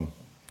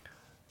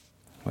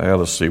Well,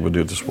 let's see. We'll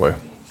do it this way.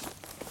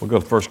 We'll go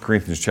to 1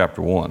 Corinthians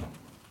chapter 1.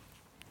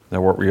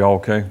 That work for you all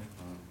okay?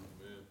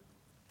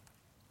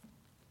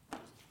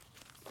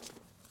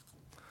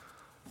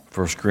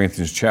 1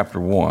 Corinthians chapter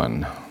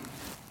 1.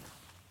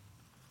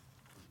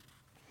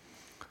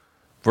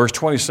 Verse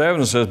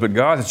 27 says, "But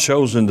God hath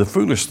chosen the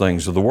foolish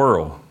things of the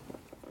world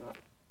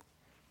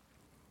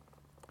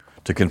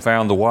to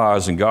confound the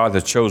wise, and God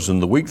hath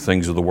chosen the weak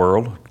things of the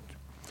world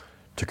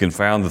to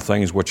confound the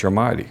things which are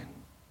mighty.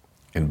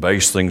 And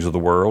base things of the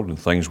world and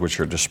things which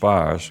are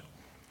despised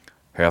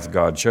hath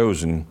God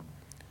chosen,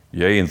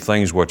 yea, and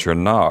things which are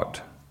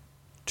not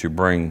to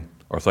bring,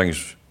 or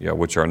things,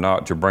 which are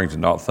not to bring to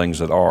naught things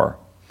that are,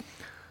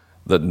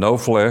 that no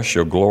flesh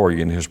shall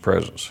glory in his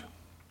presence."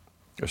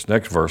 This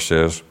next verse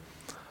says,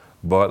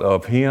 "But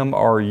of him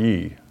are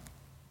ye.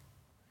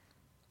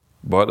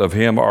 But of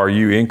him are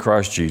you in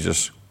Christ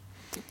Jesus,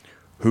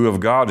 who of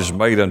God is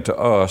made unto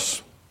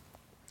us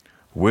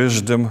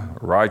wisdom,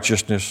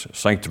 righteousness,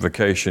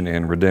 sanctification,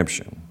 and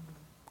redemption.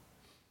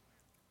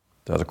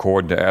 That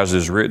according to as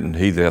is written,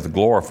 he that hath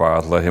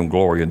glorified, let him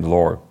glory in the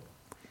Lord."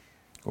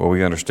 Well,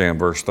 we understand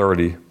verse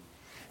 30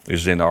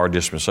 is in our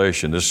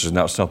dispensation. This is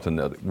not something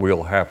that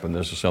will happen.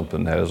 This is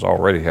something that has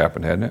already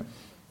happened, hasn't it?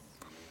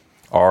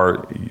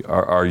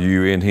 Are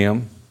you in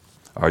him?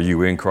 Are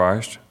you in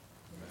Christ?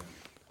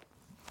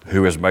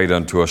 Who has made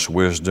unto us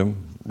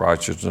wisdom,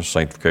 righteousness,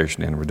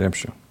 sanctification, and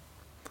redemption.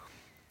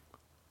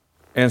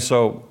 And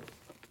so,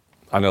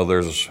 I know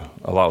there's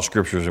a lot of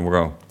scriptures, and we're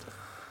going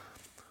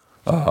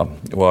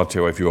to, I'll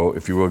tell you,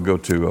 if you will go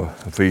to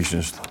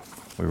Ephesians.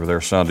 We were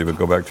there Sunday, but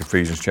go back to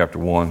Ephesians chapter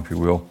 1, if you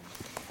will.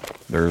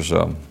 There's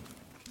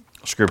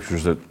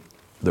scriptures that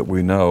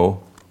we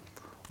know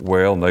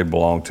well, and they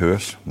belong to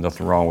us.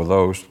 Nothing wrong with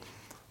those.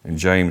 And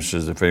James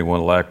says, "If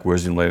anyone lack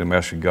wisdom, let him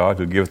ask of God,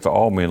 who giveth to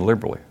all men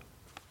liberally."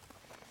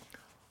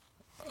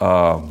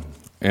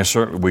 And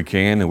certainly we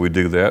can, and we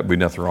do that. Be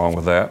nothing wrong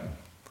with that.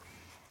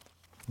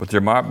 But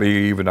there might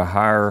be even a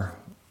higher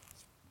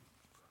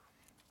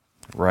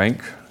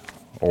rank,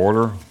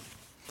 order,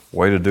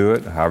 way to do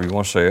it, however you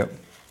want to say it.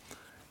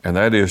 And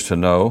that is to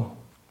know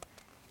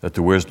that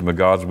the wisdom of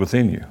God is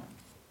within you.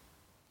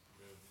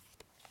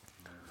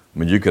 I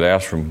mean, you could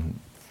ask from,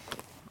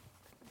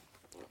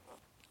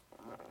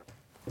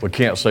 we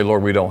can't say,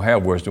 "Lord, we don't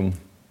have wisdom.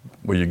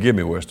 Will you give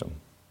me wisdom?"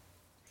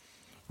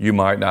 You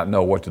might not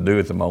know what to do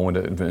at the moment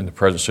in the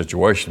present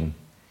situation.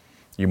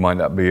 You might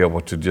not be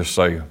able to just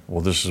say,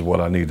 "Well, this is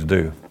what I need to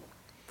do."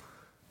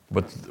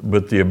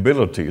 But the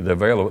ability, the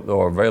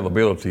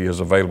availability is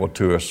available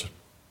to us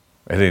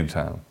at any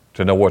time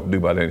to know what to do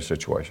about any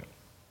situation.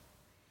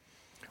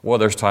 Well,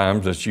 there's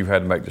times that you've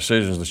had to make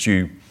decisions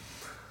that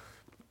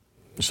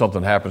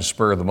something happens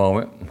spur of the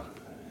moment,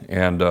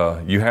 and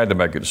you had to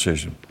make a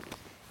decision.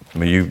 I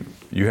mean,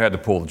 you had to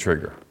pull the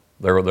trigger.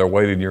 They're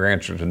waiting your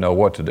answer to know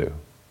what to do.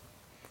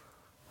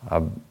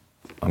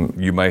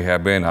 You may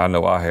have been, I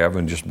know I have,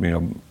 and just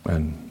in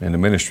the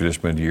ministry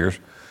this many years,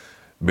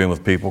 been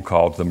with people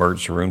called to the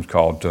emergency rooms,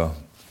 called to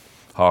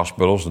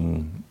hospitals,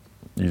 and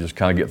you just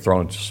kind of get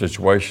thrown into a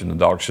situation. The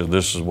doctor says,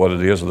 "This is what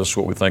it is, or this is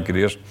what we think it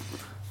is."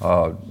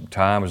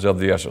 Time is of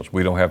the essence.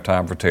 We don't have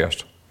time for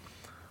tests.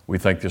 We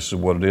think this is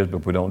what it is,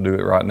 but if we don't do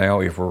it right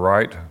now, if we're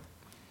right,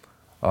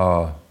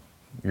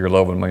 your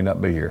loved one may not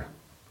be here.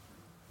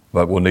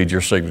 But we'll need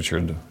your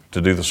signature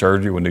to do the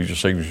surgery. We'll need your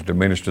signature to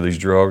administer these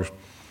drugs.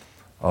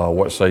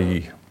 What say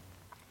ye?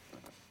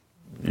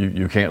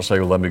 You can't say,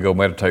 "Well, let me go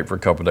meditate for a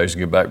couple of days and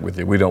get back with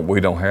you." We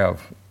don't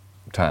have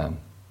time.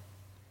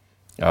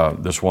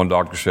 This one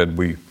doctor said,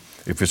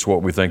 if it's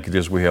what we think it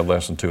is, we have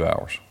less than 2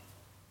 hours.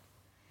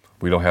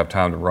 We don't have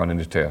time to run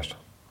any tests.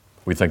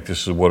 We think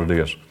this is what it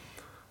is.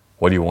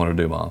 What do you want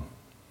to do, Mom?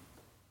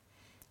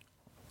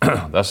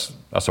 That's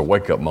a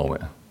wake-up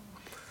moment.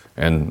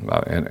 And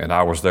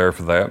I was there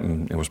for that,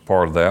 and it was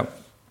part of that.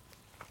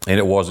 And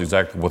it was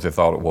exactly what they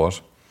thought it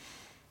was.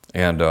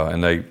 And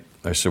they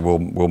said,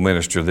 we'll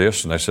minister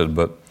this. And they said,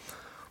 but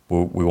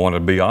we want to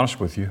be honest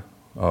with you.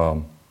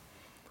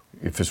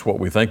 If it's what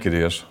we think it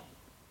is,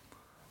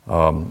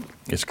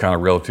 it's kind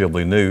of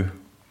relatively new.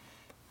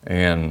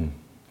 And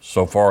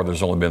so far,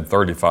 there's only been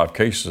 35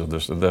 cases of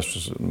this. This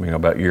was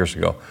about years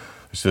ago.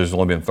 They said there's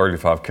only been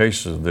 35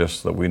 cases of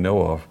this that we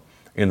know of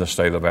in the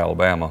state of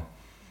Alabama.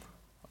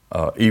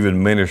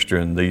 Even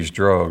ministering these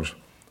drugs,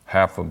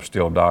 half of them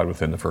still died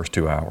within the first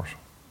 2 hours.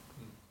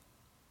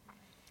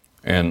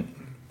 And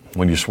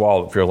when you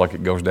swallow, it feels like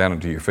it goes down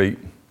into your feet.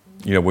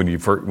 When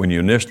you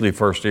initially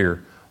first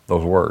hear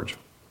those words.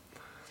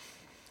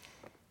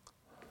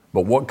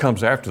 But what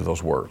comes after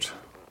those words?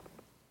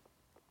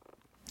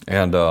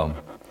 And the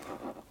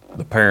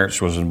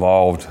parents was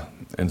involved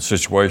in the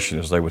situation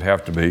as they would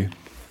have to be,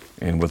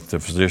 and with the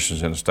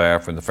physicians and the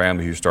staff and the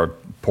family who started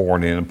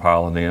pouring in and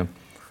piling in,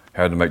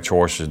 had to make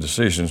choices,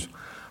 decisions.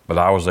 But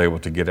I was able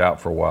to get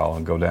out for a while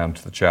and go down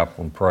to the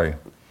chapel and pray.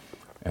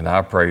 And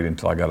I prayed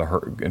until I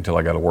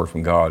got a word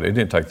from God. It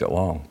didn't take that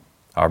long.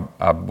 I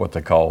what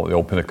they call the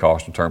old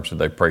Pentecostal term said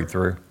they prayed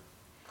through.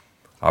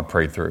 I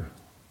prayed through.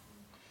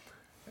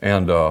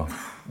 And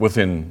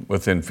within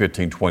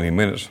 15, 20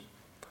 minutes,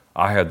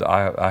 I had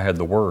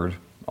the word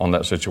on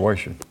that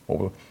situation.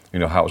 How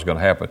it was going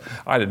to happen.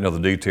 I didn't know the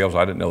details.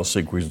 I didn't know the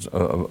sequence,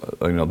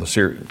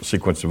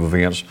 sequence of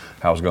events,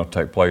 how it was going to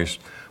take place.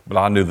 But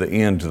I knew the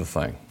end to the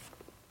thing,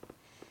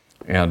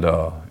 and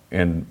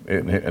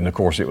of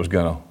course it was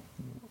going to,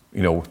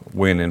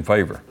 win in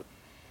favor,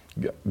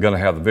 going to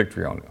have the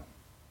victory on it.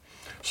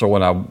 So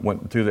when I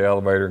went to the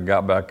elevator and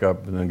got back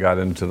up and then got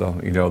into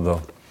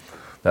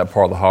that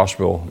part of the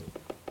hospital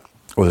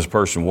where this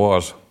person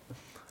was,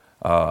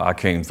 I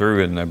came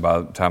through, and then by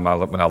the time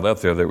when I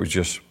left there was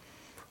just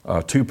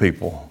 2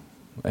 people.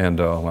 And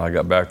when I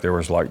got back, there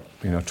was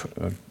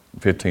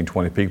 15,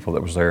 20 people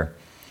that was there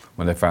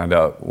when they found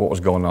out what was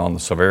going on, the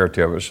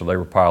severity of it, so they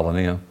were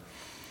piling in.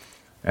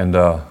 And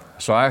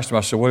so I asked them,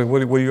 I said, what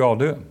are you all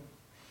doing?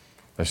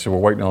 They said, we're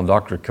waiting on the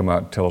doctor to come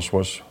out and tell us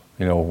what's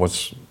going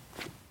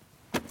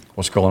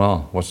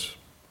on, what's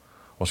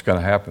going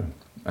to happen.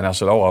 And I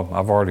said,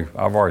 I've already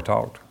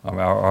talked. I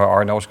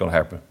already know what's going to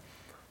happen.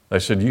 They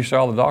said, you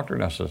saw the doctor?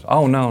 And I said,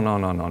 oh, no,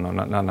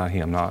 not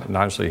him. I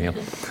didn't see him.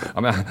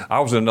 I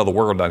was in another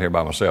world down here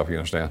by myself, you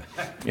understand?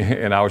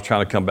 And I was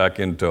trying to come back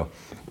into,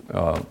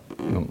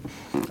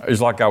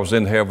 it's like I was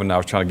in heaven and I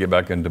was trying to get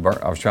back into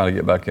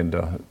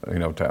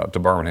to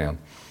Birmingham.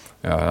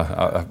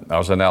 I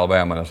was in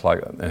Alabama, and it's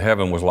like, and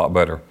heaven was a lot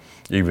better.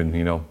 Even,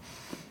 you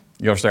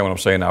understand what I'm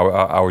saying?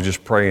 I was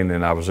just praying,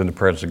 and I was in the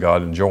presence of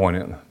God, enjoying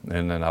it.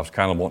 And then I was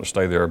kind of wanting to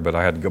stay there, but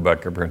I had to go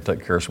back up here and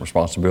take care of some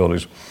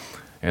responsibilities.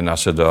 And I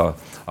said,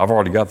 I've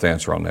already got the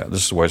answer on that.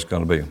 This is the way it's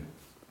going to be.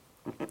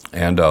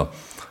 And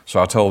so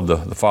I told the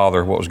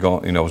father what was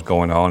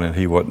going on, and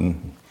he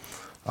wasn't.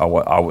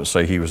 I would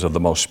say he was of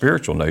the most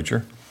spiritual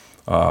nature.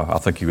 I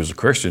think he was a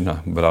Christian,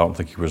 but I don't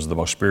think he was the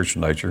most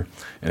spiritual nature.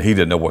 And he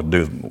didn't know what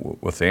to do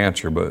with the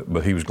answer,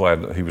 but he was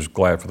glad. He was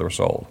glad for the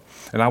result.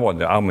 And I wasn't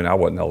the only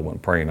one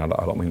praying. I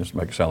don't mean to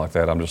make it sound like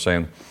that. I'm just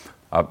saying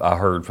I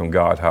heard from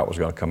God how it was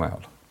going to come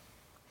out.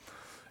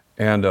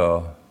 And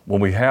when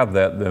we have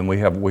that, then we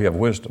have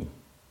wisdom.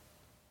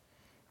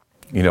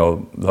 In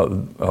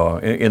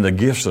the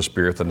gifts of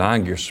Spirit, the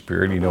 9 gifts of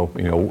Spirit,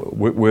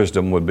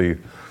 wisdom would be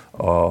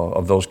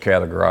of those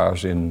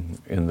categorized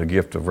in the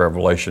gift of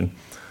revelation.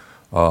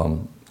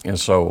 And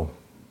so,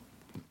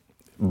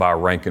 by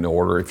rank and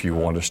order, if you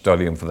want to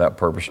study them for that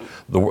purpose,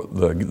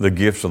 the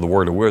gifts of the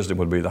word of wisdom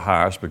would be the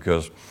highest,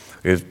 because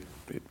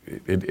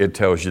it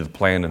tells you the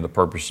plan and the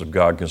purpose of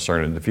God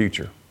concerning the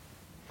future.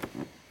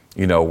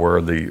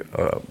 Where the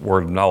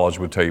word of knowledge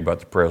would tell you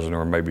about the present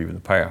or maybe even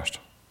the past.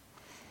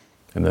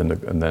 And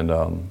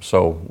then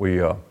so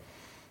we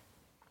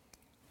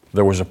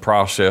there was a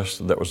process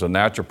that was a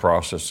natural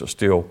process that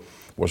still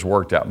was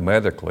worked out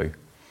medically.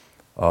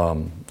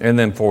 And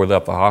then before we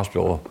left the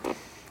hospital,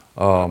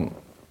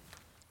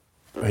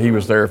 he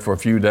was there for a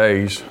few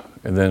days.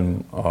 And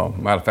then,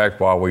 matter of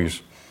fact, while we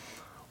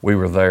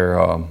were there,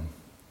 I don't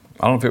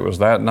know if it was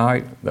that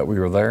night that we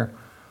were there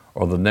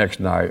or the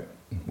next night,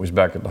 we was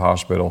back at the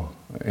hospital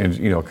and,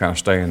 kind of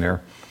staying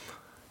there.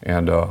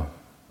 And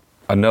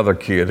another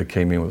kid that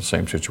came in with the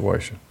same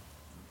situation.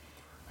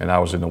 And I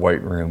was in the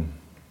waiting room,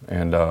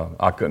 and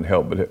I couldn't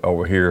help but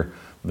overhear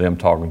them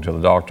talking to the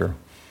doctor.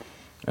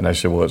 And they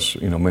said, well, it's,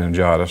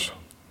 meningitis,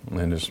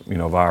 and it's,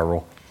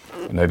 viral.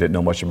 And they didn't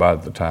know much about it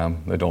at the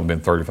time. There'd only been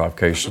 35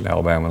 cases in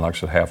Alabama, and like I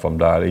said, half of them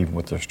died. Even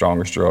with the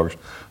strongest drugs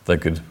they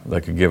could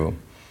give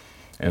them.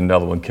 And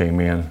another one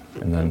came in,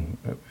 and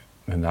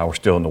I was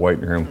still in the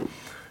waiting room.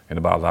 And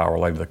about an hour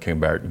later, they came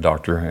back, the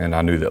doctor, and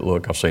I knew that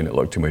look. I've seen it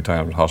look too many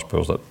times in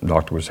hospitals. That the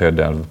doctor was head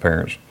down to the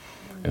parents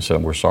and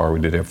said, we're sorry,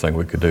 we did everything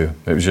we could do.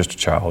 It was just a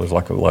child. It was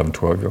like an 11,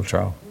 12-year-old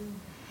child.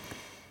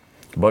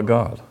 But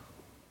God.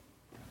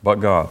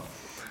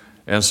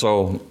 And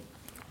so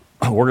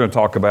we're going to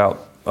talk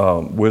about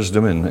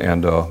wisdom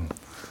and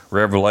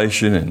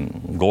revelation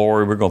and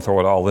glory. We're going to throw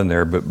it all in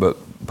there. But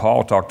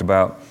Paul talked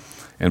about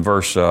in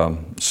verse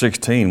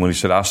 16 when he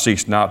said, I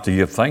cease not to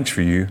give thanks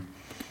for you,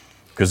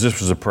 because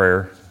this was a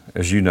prayer,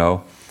 as you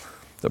know,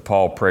 that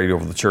Paul prayed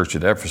over the church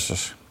at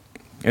Ephesus.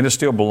 And it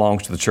still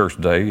belongs to the church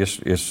today.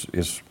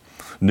 It's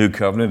New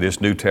Covenant, it's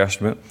New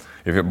Testament.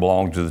 If it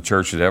belonged to the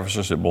church at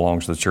Ephesus, it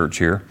belongs to the church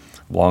here.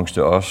 It belongs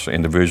to us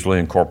individually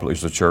and corporately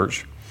as the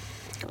church.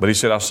 But he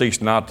said, I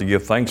cease not to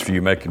give thanks for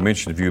you, making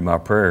mention of you in my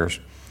prayers,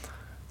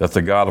 that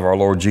the God of our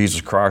Lord Jesus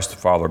Christ, the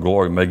Father of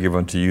glory, may give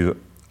unto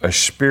you a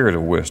spirit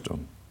of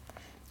wisdom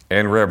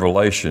and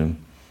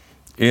revelation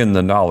in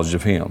the knowledge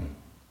of him.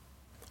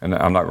 And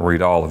I'm not going to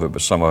read all of it,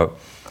 but some of it.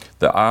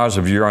 The eyes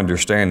of your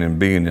understanding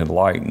being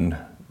enlightened,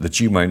 that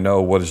you may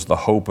know what is the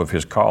hope of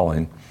his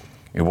calling,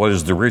 and what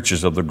is the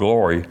riches of the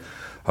glory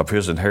of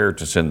his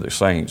inheritance in the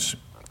saints,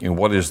 and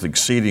what is the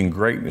exceeding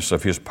greatness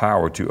of his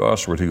power to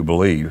us who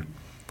believe,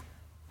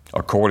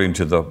 according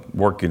to the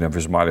working of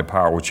his mighty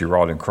power which he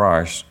wrought in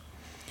Christ,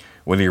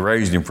 when he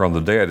raised him from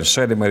the dead and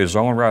set him at his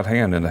own right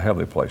hand in the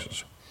heavenly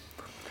places.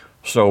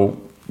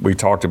 So we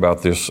talked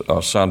about this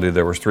Sunday.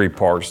 There was 3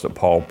 parts that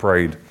Paul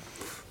prayed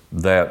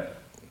that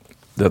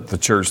the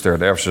church there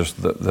at Ephesus,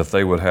 that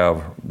they would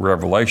have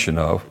revelation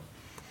of.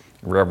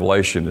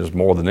 Revelation is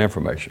more than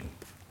information.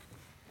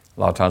 A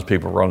lot of times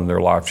people are running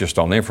their life just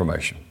on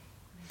information.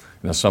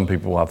 Some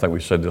people, I think we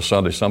said this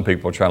Sunday, some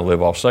people are trying to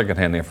live off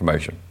secondhand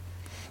information.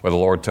 Well, the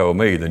Lord told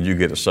me, then you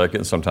get a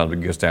second. Sometimes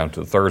it gets down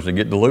to the third and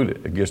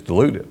it gets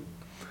diluted.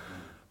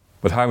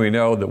 But how many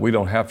know that we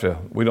don't have to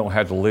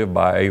live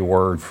by a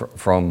word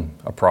from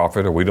a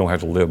prophet, or we don't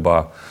have to live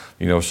by,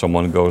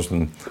 someone goes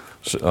and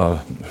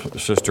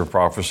sister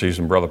prophecies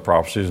and brother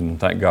prophecies, and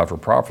thank God for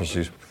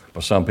prophecies.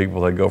 But some people,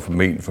 they go from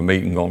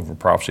meeting, going from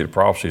prophecy to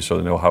prophecy, so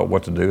they know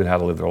what to do and how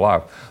to live their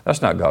life.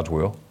 That's not God's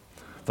will.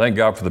 Thank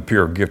God for the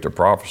pure gift of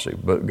prophecy,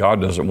 but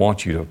God doesn't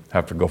want you to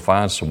have to go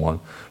find someone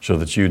so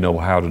that you know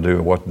how to do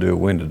and what to do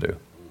and when to do.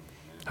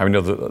 How many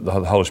know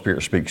the Holy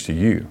Spirit speaks to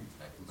you?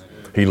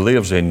 He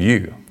lives in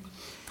you.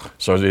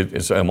 So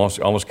it's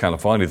almost kind of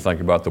funny to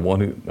think about the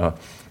one who,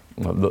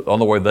 the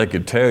only way they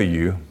could tell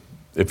you,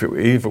 even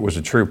if it was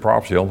a true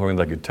prophecy, the only thing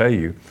they could tell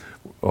you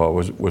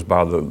was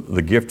by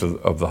the gift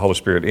of the Holy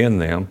Spirit in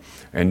them,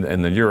 and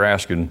then you're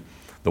asking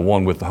the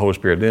one with the Holy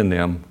Spirit in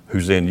them,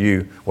 who's in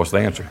you, what's the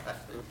answer?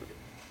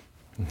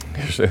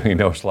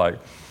 It's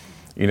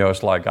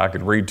like I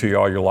could read to you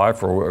all your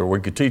life, or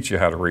we could teach you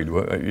how to read.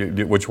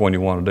 Which one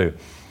you want to do?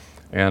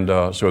 And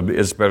so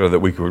it's better that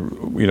we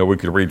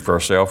could read for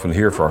ourselves and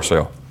hear for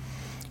ourselves,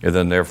 and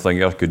then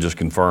everything else could just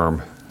confirm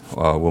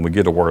when we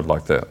get a word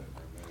like that.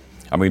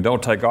 I mean,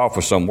 don't take off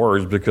with some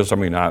words, because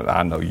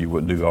I know you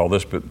wouldn't do all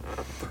this, but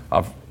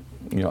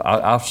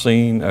I've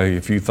seen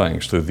a few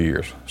things through the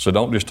years. So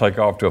don't just take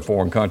off to a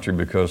foreign country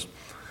because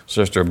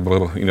Sister,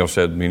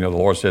 said, the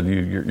Lord said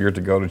you're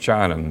to go to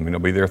China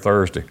and, be there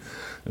Thursday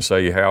and sell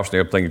your house and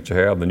everything that you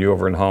have. Then you're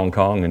over in Hong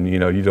Kong and, you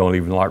don't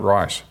even like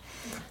rice,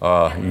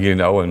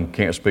 and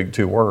can't speak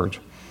 2 words,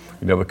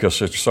 because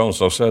Sister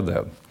so-and-so said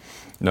that.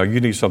 No, you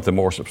need something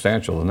more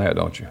substantial than that,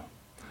 don't you?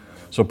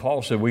 So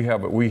Paul said we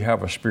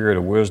have a spirit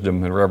of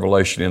wisdom and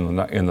revelation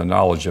in the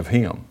knowledge of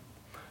Him,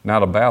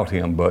 not about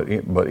Him, but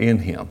in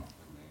Him.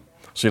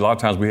 See, a lot of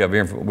times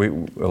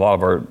a lot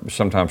of our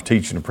sometimes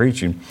teaching and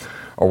preaching,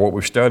 or what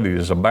we've studied,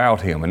 is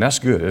about Him, and that's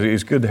good.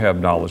 It's good to have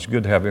knowledge,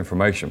 good to have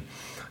information,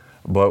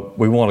 but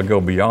we want to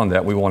go beyond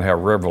that. We want to have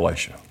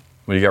revelation.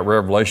 When you got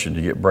revelation,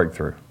 you get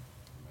breakthrough.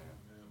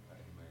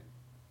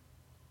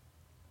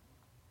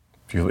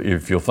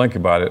 If you'll think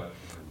about it,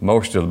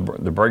 most of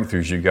the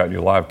breakthroughs you got in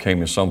your life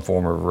came in some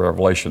form of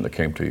revelation that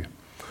came to you.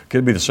 It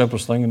could be the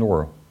simplest thing in the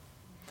world.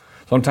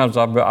 Sometimes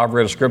I've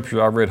read a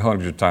scripture, I've read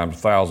hundreds of times,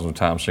 thousands of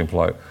times, seems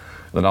like.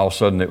 Then all of a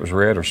sudden it was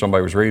read, or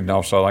somebody was reading, and all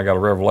of a sudden I got a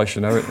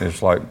revelation of it, and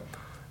it's like,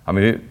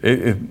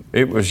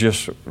 it was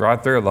just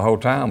right there the whole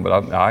time,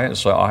 but I never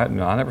saw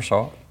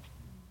it.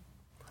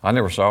 I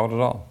never saw it at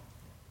all.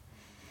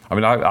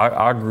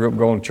 I grew up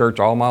going to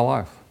church all my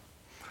life,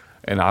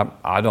 and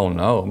I don't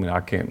know. I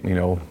can't,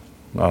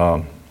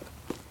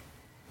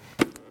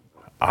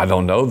 I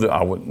don't know that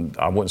I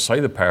wouldn't say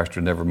the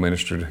pastor never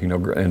ministered,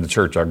 in the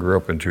church I grew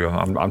up into.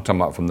 I'm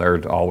talking about from there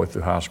all the way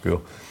through high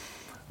school.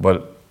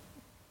 But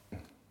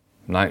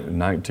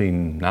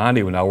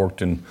 1990, when I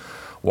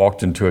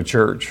walked into a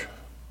church,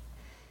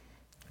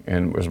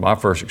 and it was my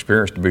first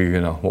experience to be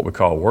in what we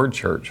call a word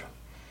church.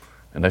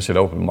 And they said,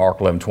 open Mark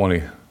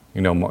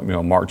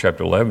 11:20, Mark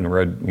chapter 11, and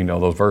read,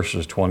 those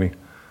verses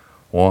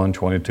 21,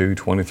 22,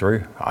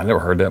 23. I never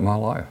heard that in my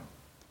life.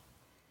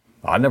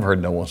 I never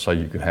heard no one say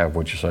you can have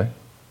what you say.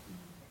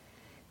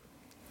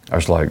 I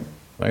was like,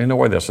 there ain't no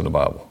way that's in the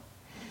Bible.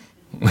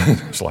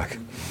 It's like,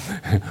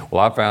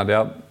 well, I found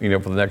out, for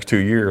the next 2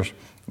 years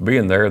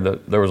being there,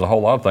 that there was a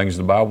whole lot of things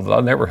in the Bible that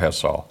I never had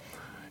saw.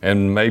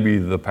 And maybe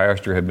the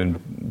pastor had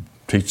been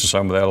teaching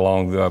some of that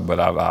along, but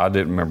I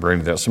didn't remember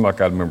any of that. Seemed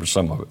like I remember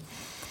some of it.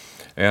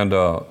 And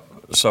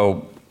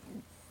so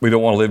we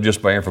don't want to live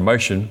just by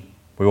information.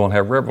 We want to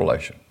have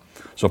revelation.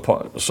 So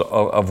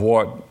of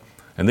what,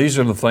 and these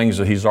are the things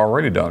that He's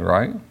already done,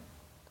 right?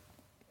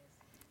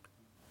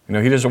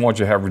 He doesn't want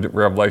you to have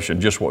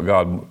revelation just what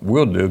God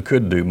will do,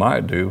 could do,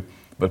 might do,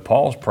 but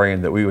Paul's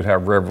praying that we would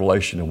have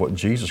revelation of what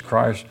Jesus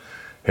Christ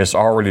has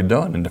already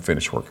done in the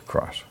finished work of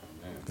Christ.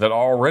 That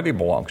already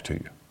belongs to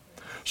you,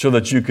 so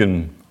that you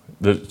can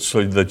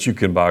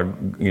by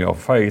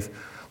faith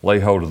lay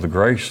hold of the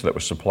grace that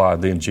was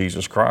supplied in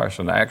Jesus Christ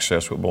and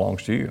access what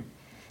belongs to you.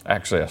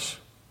 Access.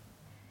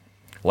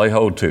 Lay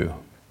hold to.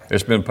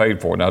 It's been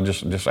paid for. Now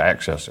just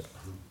access it.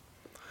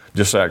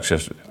 Just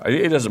access it.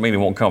 It doesn't mean it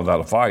won't come without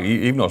a fight,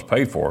 even though it's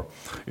paid for.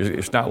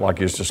 It's not like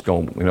it's just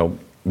going to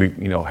be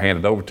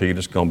handed over to you.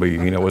 It's going to be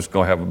it's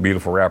going to have a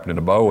beautiful wrapping in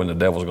a bow, and the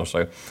devil's going to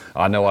say,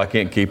 I know I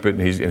can't keep it.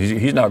 And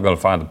he's not going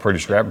to find the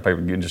prettiest wrapping paper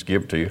and just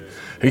give it to you.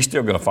 He's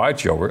still going to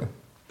fight you over it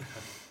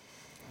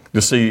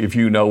to see if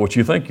you know what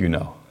you think you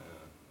know.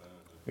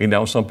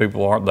 Some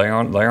people aren't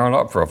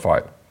up for a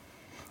fight.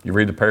 You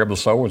read the parable of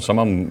the sower, and some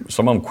of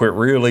them quit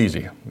real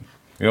easy.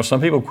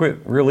 Some people quit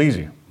real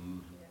easy.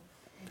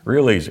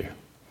 Real easy.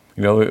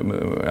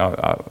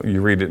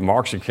 You read it in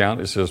Mark's account,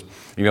 it says,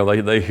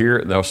 they hear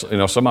it,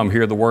 some of them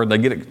hear the word, they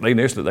get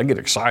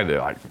excited. They're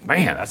like,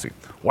 man, this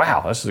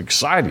is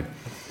exciting.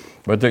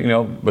 But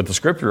the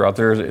scripture out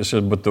there, it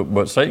says,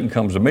 but Satan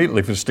comes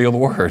immediately to steal the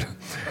word.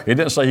 It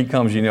didn't say he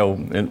comes,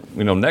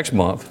 next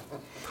month.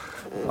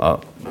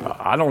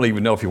 I don't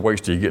even know if he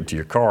waits till you get to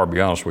your car, to be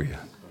honest with you.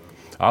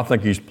 I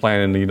think he's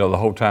planning, the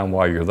whole time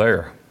while you're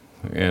there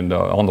and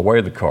on the way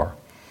to the car.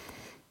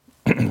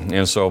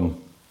 And so,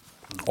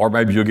 or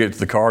maybe you'll get to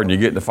the car and you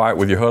get in a fight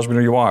with your husband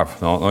or your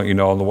wife,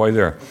 on the way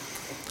there.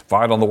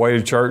 Fight on the way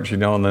to church,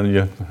 and then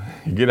you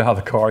get out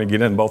of the car, you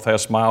get in, both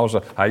have smiles.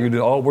 How you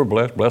do? Oh, we're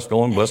blessed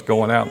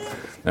going out.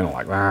 And I'm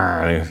like,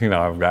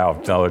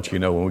 I'll let you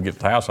know when we get to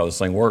the house how this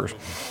thing works.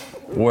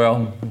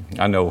 Well,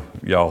 I know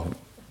y'all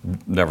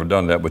never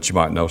done that, but you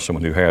might know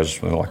someone who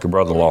has, like a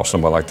brother-in-law,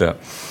 somebody like that.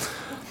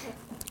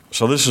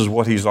 So this is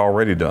what he's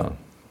already done.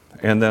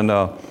 And then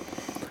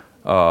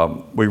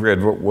we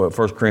read 1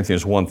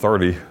 Corinthians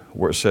 1:30,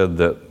 where it said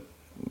that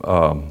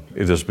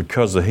it is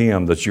because of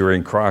him that you're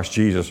in Christ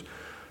Jesus,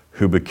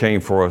 who became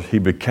for us, he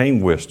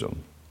became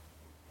wisdom,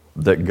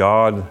 that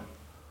God,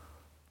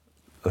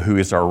 who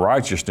is our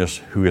righteousness,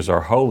 who is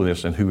our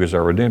holiness, and who is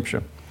our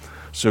redemption.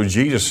 So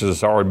Jesus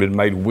has already been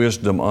made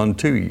wisdom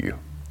unto you.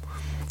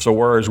 So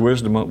where is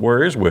wisdom?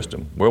 Where is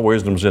wisdom? Well,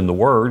 wisdom's in the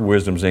Word,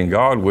 wisdom's in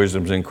God,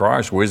 wisdom's in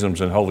Christ, wisdom's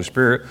in Holy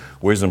Spirit,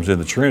 wisdom's in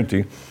the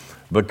Trinity,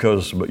 but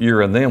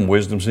you're in them,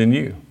 wisdom's in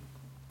you.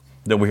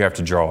 Then we have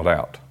to draw it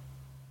out,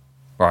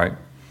 right?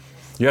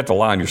 You have to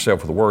align yourself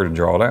with the Word and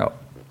draw it out.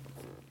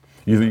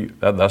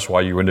 That's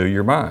why you renew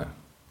your mind,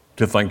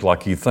 to think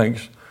like he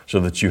thinks, so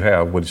that you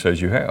have what he says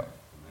you have.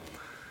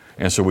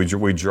 And so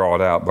we draw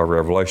it out by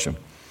revelation.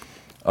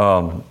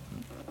 And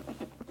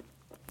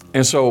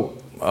so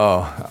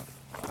I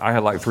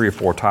had like 3 or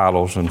 4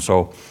 titles, and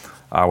so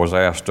I was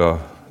asked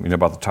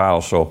about the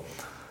titles. So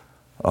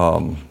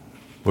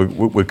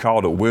we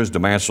called it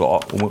Wisdom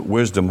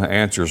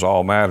Answers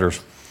All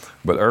Matters.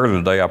 But earlier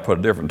today I put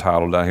a different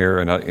title down here,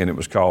 and it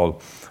was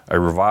called A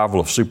Revival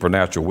of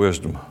Supernatural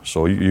Wisdom.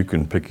 So you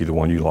can pick either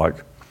one you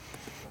like,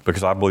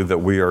 because I believe that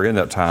we are in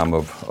that time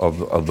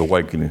of the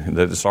awakening,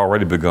 that it's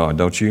already begun,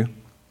 don't you?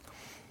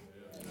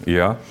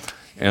 Yeah.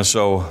 And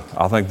so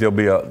I think there'll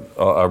be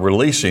a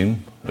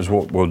releasing is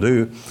what we'll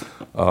do.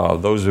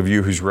 Those of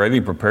you who's ready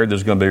and prepared,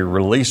 there's going to be a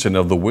releasing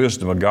of the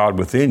wisdom of God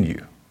within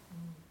you.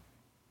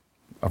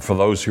 For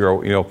those who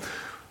are,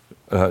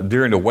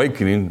 during the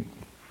awakening,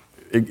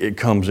 it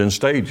comes in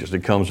stages.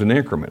 It comes in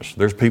increments.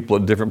 There's people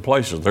at different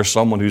places. There's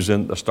someone who's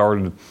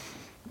started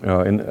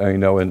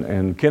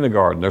in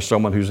kindergarten. There's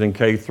someone who's in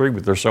K3,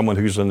 but there's someone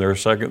who's in their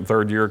 2nd,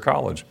 3rd year of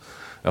college.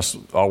 That's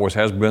always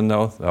has been,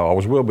 though.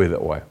 Always will be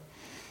that way.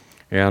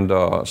 And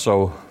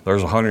so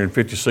there's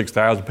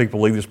 156,000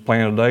 people leave this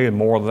planet today, and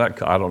more than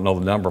that. I don't know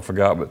the number, I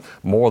forgot, but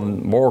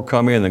more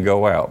come in than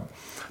go out.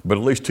 But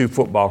at least 2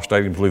 football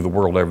stadiums leave the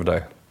world every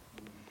day.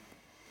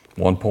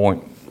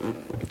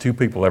 2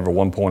 people every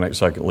 1.8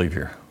 seconds leave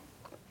here.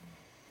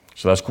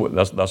 So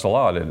that's a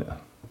lot, isn't it?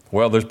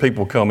 Well, there's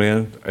people coming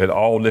in at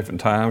all different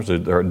times.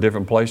 They're at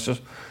different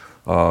places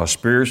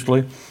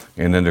spiritually,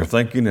 and then their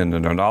thinking, and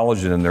then their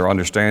knowledge, and then their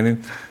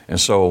understanding. And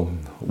so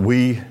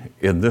we,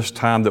 in this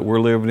time that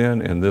we're living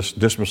in this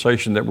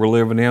dispensation that we're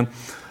living in,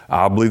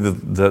 I believe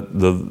that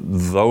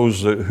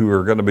those who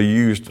are going to be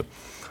used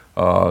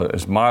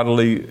as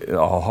mightily,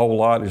 a whole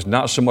lot, is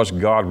not so much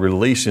God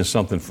releasing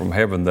something from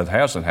heaven that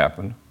hasn't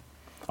happened.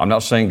 I'm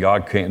not saying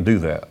God can't do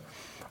that.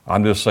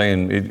 I'm just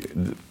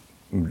saying,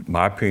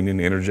 my opinion,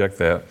 interject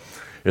that,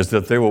 is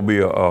that there will be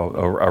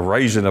a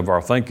raising of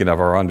our thinking, of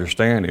our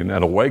understanding,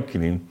 an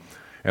awakening,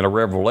 and a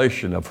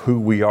revelation of who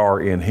we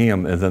are in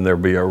Him, and then there'll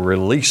be a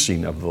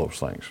releasing of those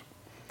things,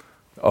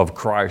 of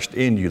Christ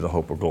in you, the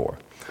hope of glory.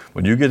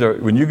 When you get a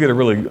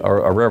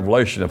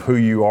revelation of who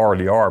you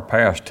already are,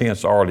 past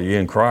tense, already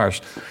in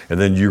Christ, and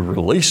then you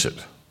release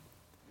it,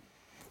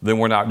 then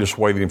we're not just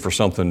waiting for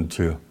something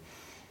to,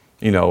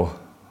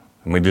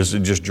 does it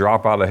just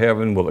drop out of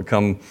heaven? Will it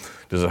come?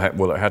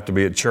 Will it have to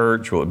be at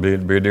church? Will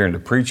it be during the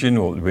preaching?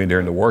 Will it be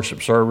during the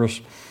worship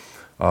service?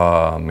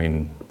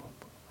 When's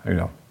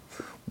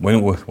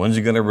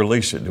He going to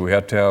release it? Do we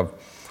have to have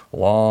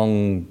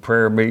long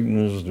prayer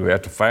meetings? Do we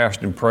have to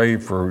fast and pray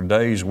for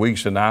days,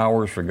 weeks, and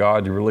hours for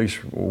God to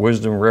release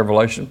wisdom and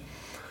revelation?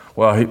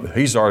 Well,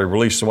 He's already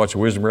released so much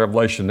wisdom and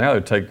revelation now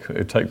it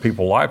take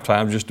people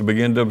lifetimes just to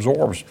begin to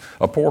absorb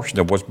a portion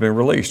of what's been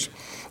released.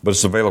 But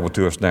it's available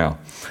to us now.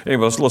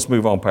 Anyway, let's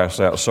move on past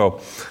that.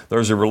 So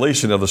there's a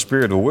releasing of the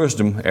spirit of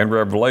wisdom and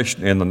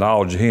revelation in the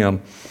knowledge of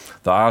Him,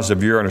 the eyes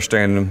of your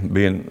understanding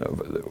being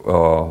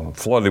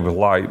flooded with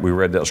light. We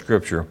read that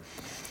scripture.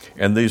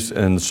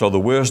 And so the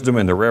wisdom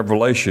and the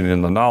revelation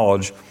and the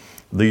knowledge,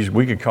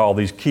 we could call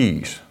these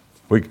keys.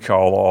 We could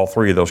call all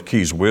 3 of those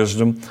keys.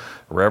 Wisdom,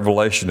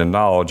 revelation, and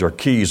knowledge are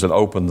keys that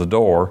open the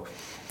door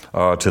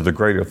to the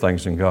greater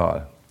things in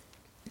God.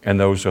 And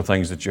those are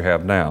things that you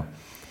have now.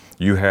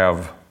 You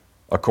have,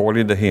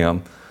 according to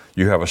Him,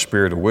 you have a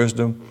spirit of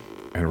wisdom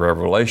and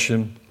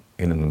revelation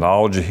and in the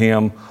knowledge of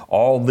Him.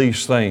 All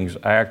these things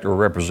act or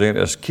represent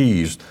as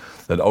keys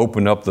that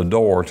open up the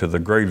door to the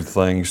greater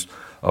things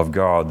of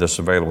God that's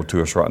available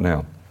to us right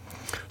now.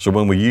 So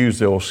when we use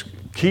those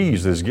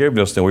keys that He's given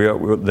us,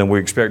 then we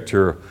expect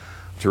to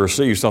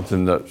receive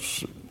something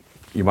that's,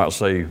 you might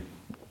say,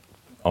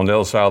 on the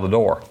other side of the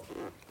door.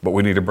 But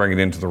we need to bring it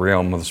into the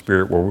realm of the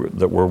Spirit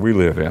where we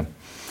live in.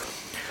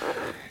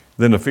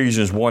 Then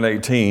Ephesians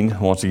 1:18,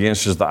 once again,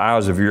 says, the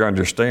eyes of your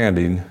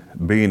understanding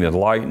being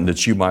enlightened,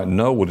 that you might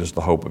know what is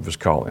the hope of His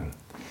calling.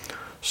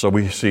 So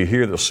we see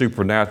here that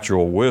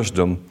supernatural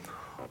wisdom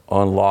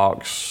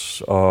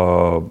unlocks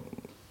the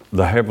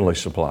heavenly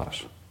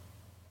supplies.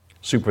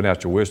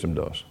 Supernatural wisdom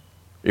does.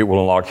 It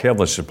will unlock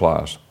heavenly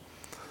supplies.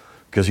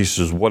 Because He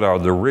says, what are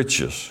the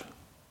riches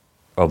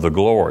of the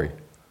glory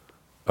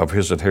of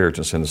His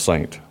inheritance in the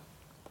saint?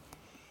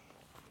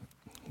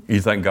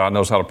 You think God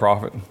knows how to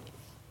profit?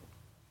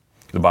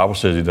 The Bible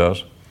says He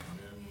does.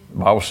 The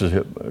Bible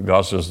says,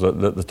 God says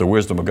that the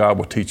wisdom of God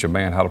will teach a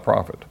man how to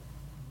profit.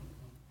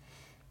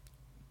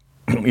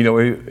 You know,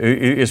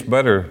 it's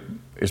better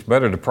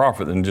to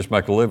profit than just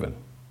make a living.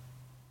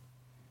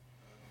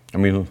 I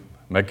mean,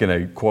 making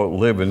a quote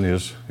living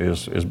is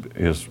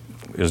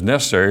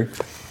necessary.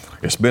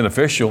 It's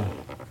beneficial.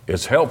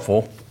 It's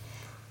helpful.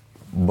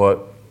 But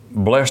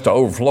blessed to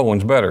overflowing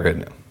is better,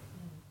 isn't it?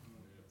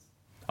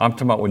 I'm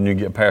talking about when you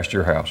get past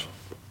your house.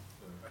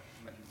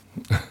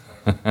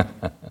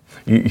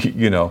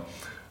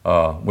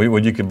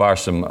 When you can buy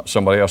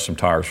somebody else some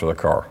tires for the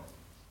car.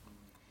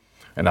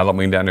 And I don't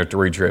mean down there at the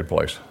retread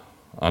place.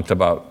 I'm talking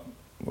about,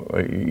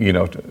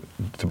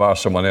 to buy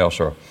someone else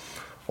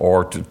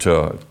or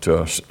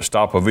to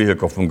stop a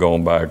vehicle from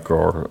going back,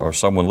 or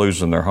someone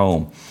losing their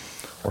home,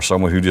 or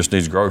someone who just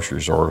needs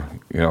groceries, or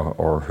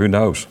who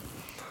knows.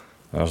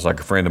 It was like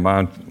a friend of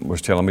mine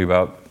was telling me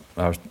about,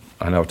 I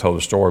know I've told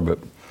the story, but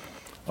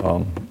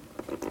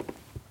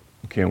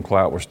Kim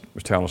Clout was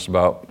telling us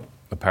about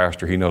a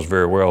pastor he knows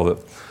very well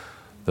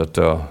that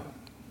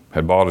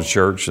had bought a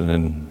church and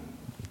then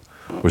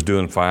was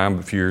doing fine,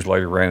 but a few years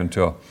later ran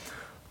into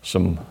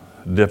some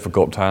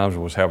difficult times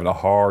and was having a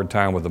hard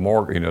time with the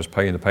mortgage. Was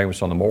paying the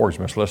payments on the mortgage,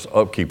 much less the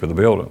upkeep of the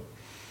building.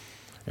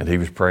 And he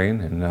was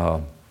praying,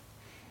 and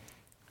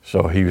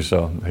so he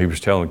was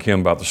telling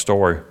Kim about the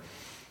story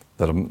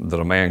that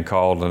a man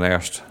called and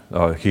asked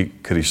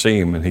could he see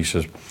him, and he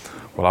says,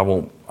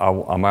 "Well,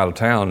 I'm out of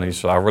town." And he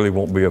said, "I really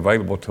won't be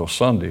available till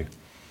Sunday."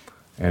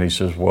 And he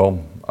says,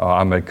 "Well,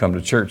 I may come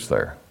to church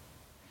there."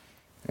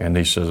 And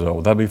he says,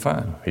 "Oh, that'd be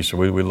fine." He said,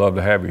 "We'd love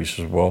to have you." He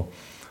says, "Well,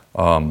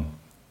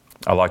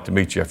 I'd like to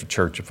meet you after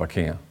church if I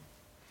can."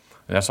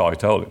 And that's all he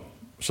told him.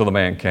 So the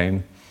man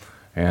came,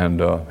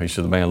 and he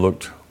said the man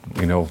looked,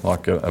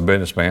 like a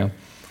businessman.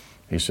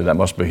 He said that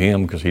must be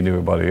him because he knew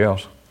everybody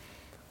else.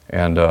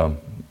 And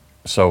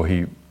so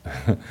he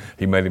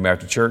met him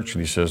after church,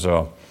 and he says,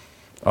 "I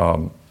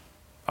want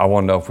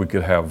to know if we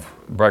could have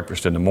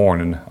breakfast in the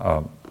morning.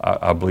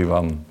 I believe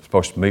I'm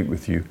supposed to meet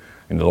with you,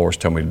 and the Lord's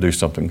telling me to do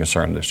something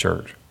concerning this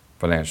church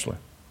financially."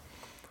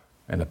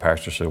 And the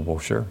pastor said, "Well,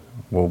 sure."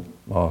 Well,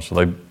 so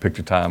they picked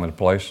a time and a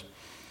place,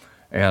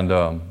 and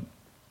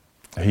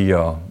he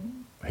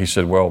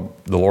said, "Well,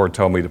 the Lord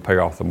told me to pay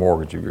off the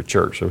mortgage of your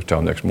church." So he was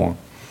telling next morning.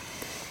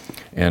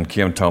 And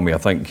Kim told me,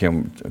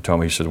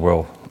 he said,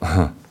 "Well,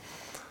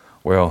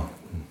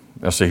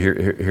 let's see,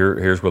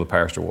 here's where the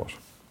pastor was."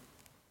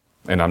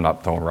 And I'm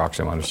not throwing rocks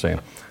at him, I'm just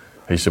saying.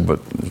 He said, "But,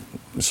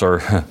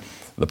 sir,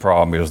 the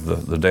problem is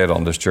the debt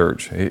on this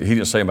church." He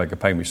didn't say make a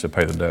payment, he said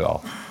pay the debt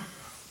off.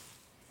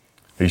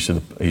 He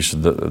said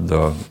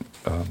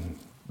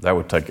that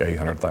would take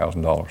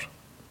 $800,000.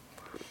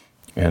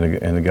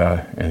 And the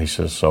guy, and he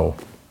says,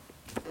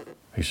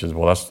 he says,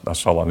 "Well,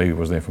 that's all I needed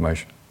was the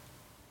information."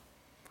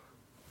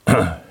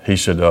 He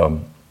said,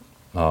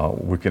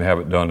 "We can have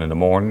it done in the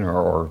morning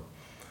or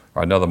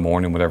another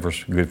morning,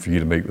 whatever's good for you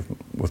to meet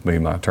with me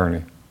and my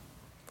attorney."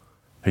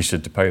 He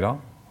said, "To pay it off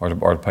or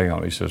to pay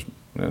on it?" He says,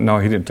 "No,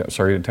 he didn't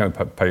tell me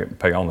to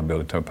pay on the bill,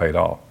 he told me to pay it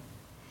off."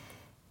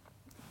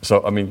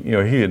 So, I mean, he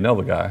didn't know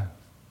the guy.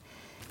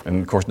 And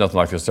of course, nothing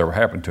like this ever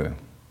happened to him.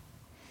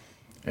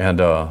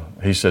 And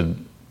he said,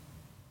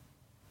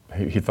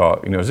 he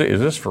thought, is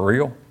this for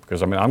real?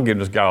 Because, I mean, I'm giving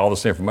this guy all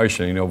this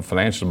information,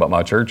 financially about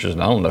my churches,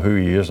 and I don't know who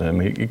he is,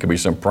 and he could be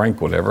some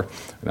prank, whatever.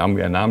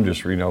 And I'm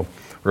just,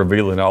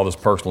 revealing all this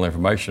personal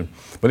information.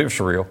 But it was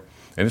for real,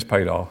 and it's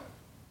paid off.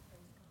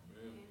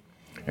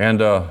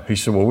 And he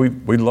said, "Well,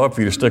 we'd love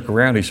for you to stick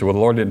around." He said, "Well, the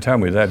Lord didn't tell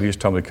me that. He just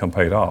told me to come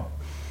pay it off."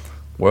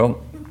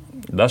 Well,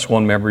 that's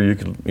one member you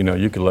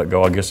could let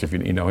go, I guess, if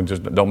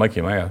just don't make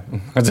you mad.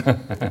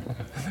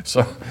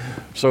 So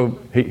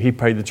he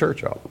paid the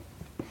church off.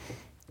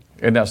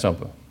 Isn't that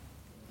something?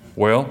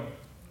 Well,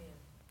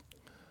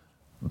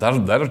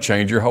 that'll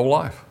change your whole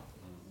life.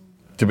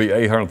 To be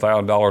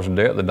 $800,000 in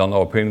debt that don't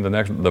know a penny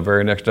the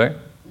very next day.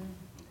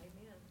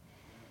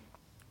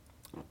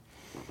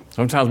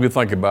 Sometimes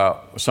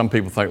some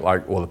people think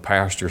like, well, the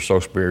pastor's so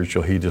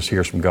spiritual, he just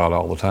hears from God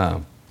all the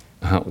time.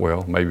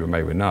 Well, maybe or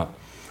maybe not.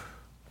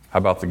 How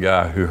about the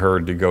guy who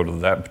heard to go to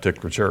that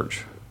particular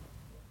church,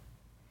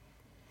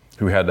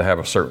 who had to have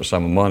a certain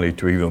sum of money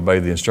to even obey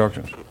the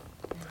instructions,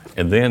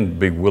 and then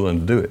be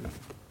willing to do it?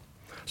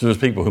 So there's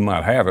people who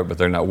might have it, but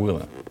they're not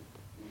willing.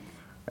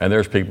 And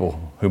there's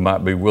people who might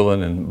be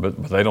willing,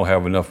 but they don't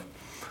have enough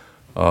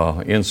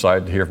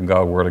insight to hear from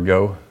God where to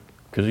go.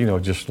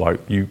 Because, just like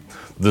you,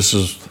 this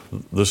is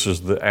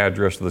the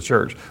address of the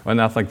church.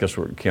 And I think that's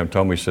what Kim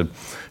told me. He said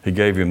he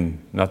gave him,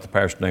 not the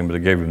pastor's name, but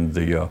he gave him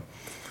the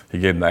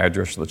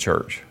address of the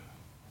church.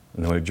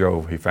 And when he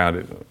drove, he found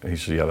it. He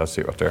said, yeah, that's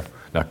it right there.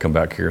 Now come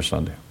back here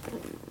Sunday.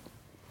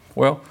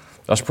 Well,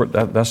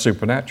 that's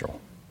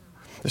supernatural.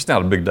 It's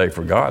not a big day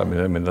for God.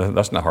 I mean,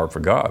 that's not hard for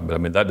God.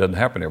 But that doesn't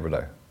happen every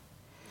day.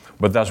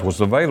 But that's what's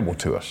available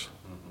to us.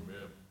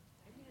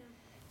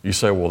 You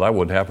say, well, that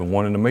wouldn't happen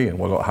 1 in a million.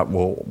 Well,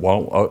 why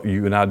don't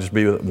you and I just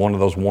be one of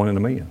those 1 in a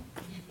million?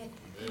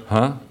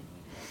 Huh?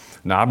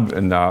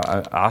 Now,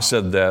 I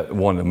said that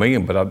 1 in a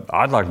million, but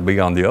I'd like to be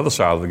on the other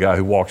side of the guy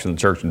who walks in the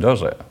church and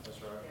does that.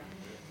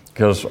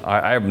 Because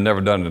I have never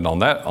done it on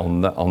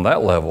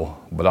that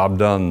level, but I've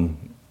done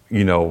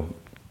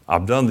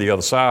the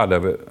other side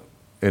of it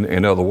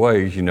in other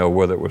ways.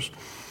 Whether it was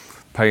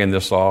paying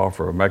this off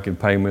or making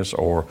payments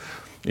or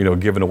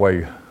giving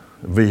away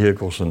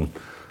vehicles, and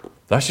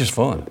that's just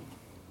fun.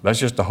 That's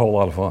just a whole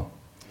lot of fun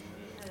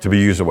to be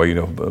used that way.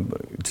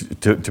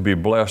 To be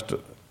blessed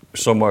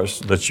so much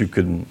that you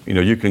can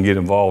get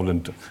involved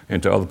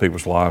into other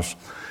people's lives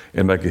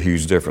and make a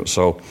huge difference.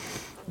 So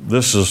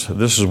this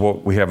is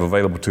what we have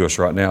available to us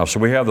right now. So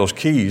we have those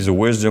keys of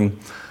wisdom,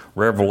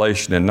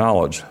 revelation, and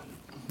knowledge.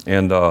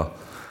 And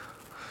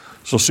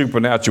so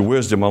supernatural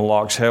wisdom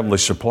unlocks heavenly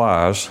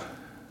supplies,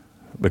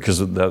 because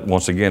that,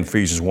 once again,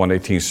 Ephesians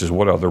 1:18 says,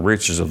 what are the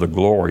riches of the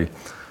glory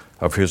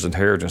of his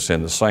inheritance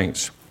in the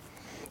saints?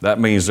 That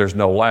means there's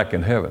no lack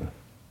in heaven.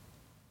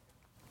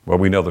 Well,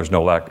 we know there's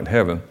no lack in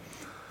heaven.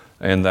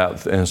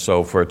 And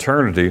so for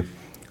eternity,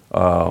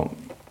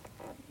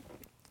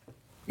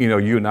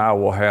 you and I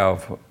will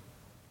have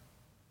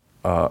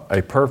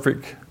a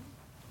perfect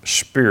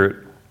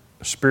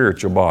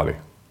spiritual body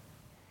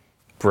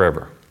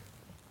forever.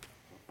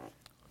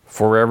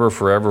 Forever,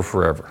 forever,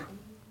 forever.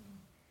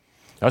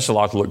 That's a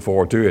lot to look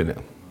forward to, isn't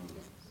it?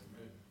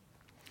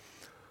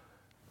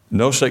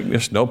 No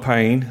sickness, no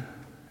pain,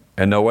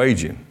 and no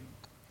aging.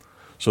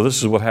 So this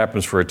is what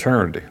happens for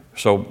eternity.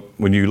 So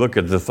when you look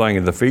at the thing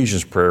in the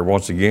Ephesians prayer,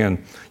 once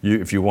again,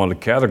 if you want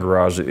to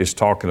categorize it, it's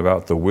talking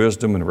about the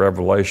wisdom and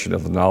revelation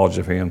of the knowledge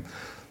of him.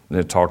 And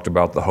it talked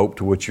about the hope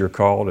to which you're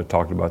called. It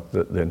talked about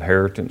the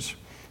inheritance,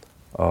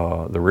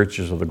 the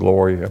riches of the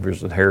glory of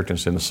his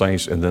inheritance in the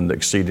saints, and then the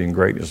exceeding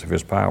greatness of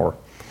his power.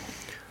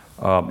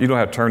 You don't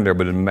have to turn there,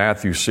 but in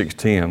Matthew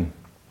 6:10,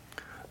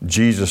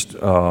 Jesus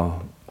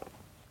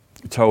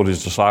told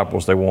his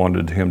disciples they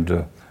wanted him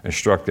to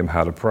instruct them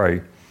how to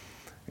pray.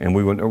 And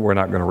we're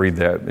not going to read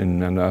that,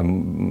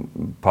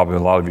 and probably a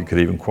lot of you could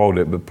even quote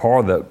it, but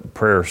part of that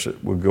prayer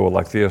would go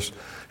like this.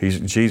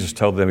 Jesus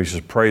told them, he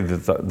says, pray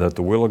that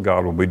the will of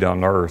God will be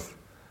done on earth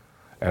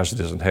as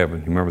it is in heaven.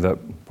 You remember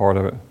that part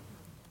of it?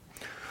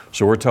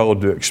 So we're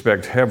told to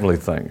expect heavenly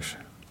things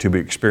to be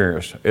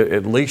experienced,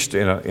 at least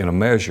in a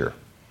measure,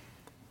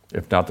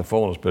 if not the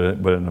fullness,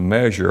 but in a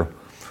measure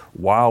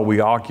while we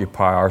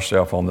occupy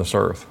ourselves on this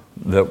earth.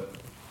 That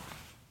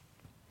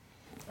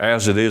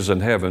as it is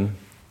in heaven,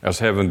 as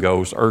heaven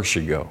goes, earth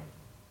should go.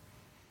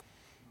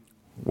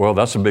 Well,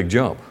 that's a big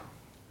jump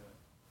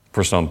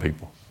for some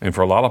people and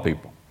for a lot of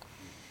people.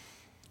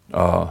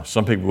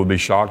 Some people would be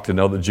shocked to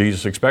know that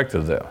Jesus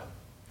expected that.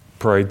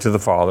 Pray to the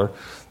Father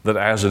that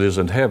as it is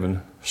in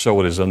heaven, so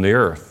it is in the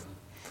earth.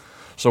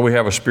 So we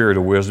have a spirit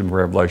of wisdom,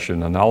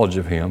 revelation, and knowledge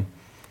of him.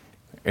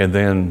 And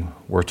then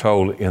we're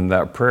told in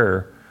that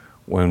prayer,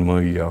 when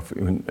we,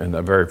 in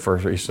the very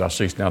first, he said, I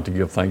cease now to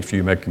give thanks for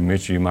you, making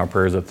mention of my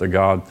prayers that the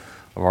God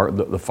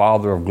of the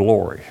Father of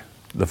glory,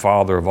 the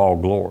Father of all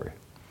glory.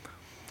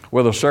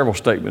 Well, there's several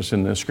statements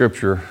in the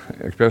Scripture,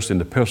 especially in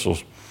the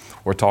epistles,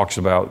 where it talks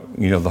about,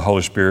 the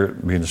Holy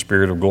Spirit being the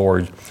Spirit of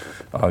glory,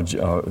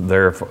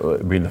 there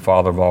being the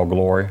Father of all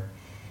glory.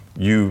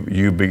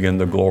 You being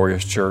the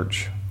glorious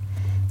church.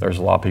 There's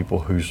a lot of people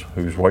who's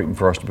waiting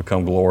for us to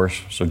become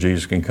glorious so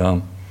Jesus can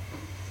come.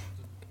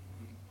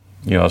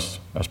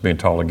 That's being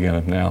taught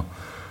again now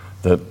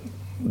that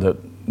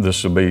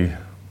this will be,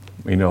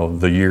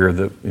 the year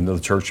that the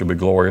church will be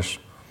glorious.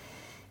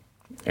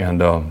 And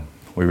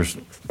we were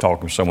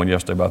talking with someone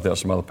yesterday about that,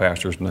 some other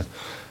pastors,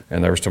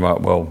 and they were talking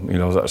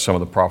about, some of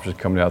the prophecies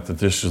coming out that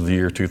this is the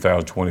year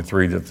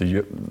 2023 that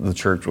the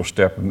church will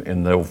step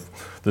in.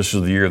 This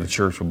is the year the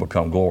church will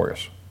become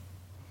glorious.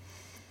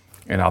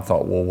 And I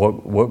thought, well,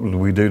 what would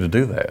we do to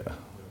do that?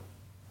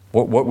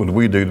 What would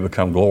we do to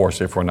become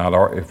glorious if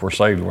we're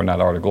saved, we're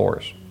not already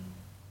glorious?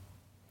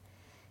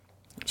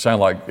 It sounds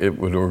like it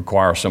would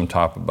require some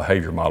type of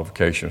behavior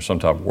modification or some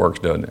type of works,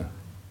 doesn't it?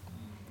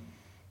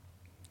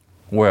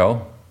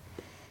 Well,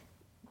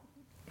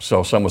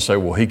 so some would say,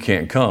 well, he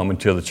can't come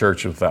until the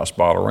church is without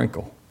spot or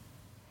wrinkle.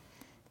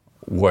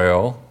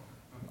 Well,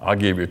 I'll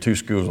give you 2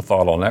 schools of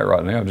thought on that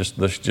right now, just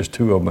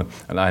 2 of them,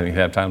 and I didn't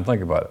have time to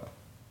think about it.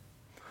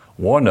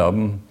 One of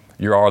them,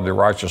 you're already the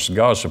righteous of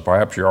God, so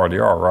perhaps you already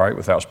are, right,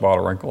 without spot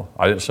or wrinkle.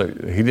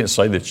 He didn't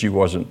say that you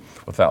wasn't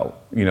without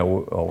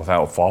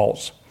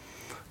faults,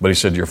 but he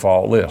said you're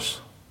faultless.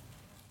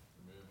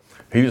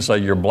 He didn't say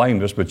you're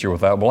blameless, but you're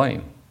without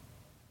blame.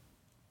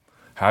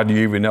 How do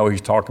you even know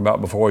he's talking about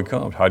before he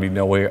comes? How do you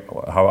know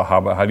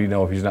how do you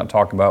know if he's not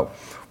talking about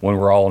when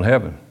we're all in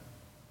heaven?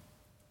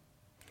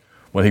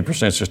 When he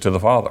presents us to the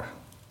Father.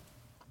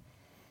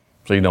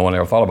 See, no one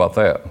ever thought about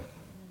that.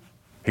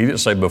 He didn't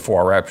say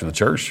before I rapture the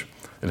church,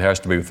 it has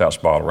to be without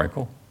spot or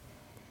wrinkle.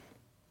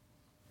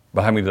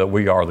 But how many that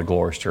we are the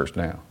glorious church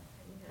now?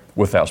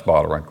 Without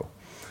spot or wrinkle.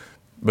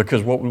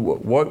 Because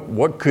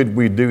what could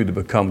we do to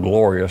become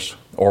glorious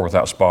or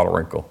without spot or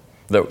wrinkle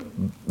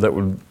that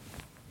would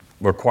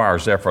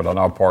requires effort on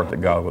our part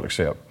that God would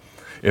accept?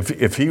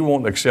 If he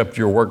won't accept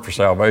your work for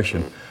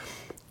salvation,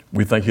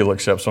 we think he'll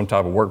accept some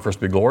type of work for us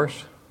to be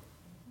glorious?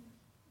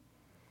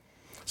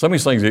 Some of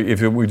these things,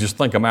 if we just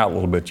think them out a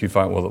little bit, you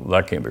find, well,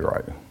 that can't be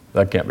right.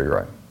 That can't be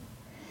right.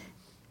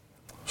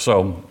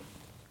 So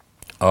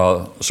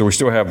we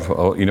still have, a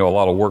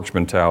lot of works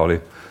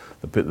mentality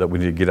that we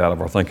need to get out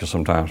of our thinking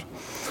sometimes.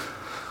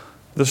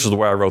 This is the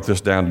way I wrote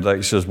this down today.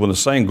 It says, when the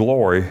same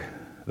glory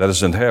that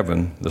is in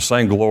heaven, the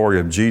same glory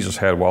of Jesus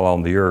had while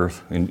on the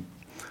earth, and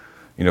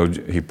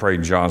he prayed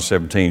in John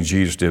 17,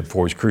 Jesus did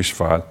before he was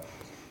crucified.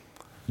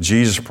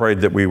 Jesus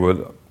prayed that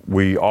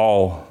we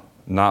all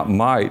not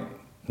might,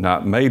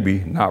 not maybe,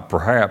 not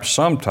perhaps,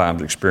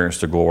 sometimes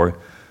experience the glory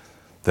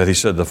that he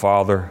said the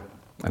Father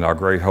and our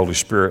great Holy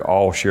Spirit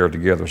all share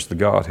together as the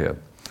Godhead.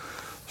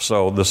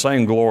 So the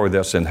same glory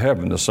that's in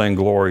heaven, the same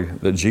glory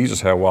that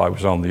Jesus had while he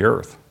was on the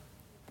earth,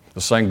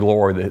 the same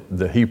glory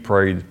that he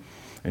prayed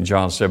in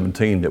John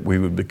 17 that we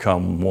would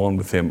become one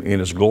with him in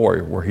his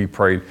glory, where he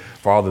prayed,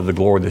 Father, the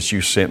glory that you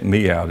sent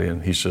me out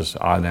in, he says,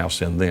 I now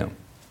send them.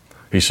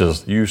 He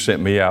says, you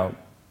sent me out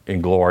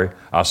in glory,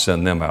 I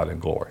send them out in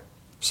glory.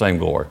 Same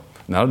glory.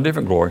 Not a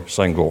different glory,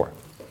 same glory.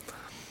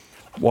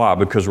 Why?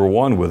 Because we're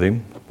one with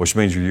him, which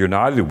means you're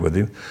united with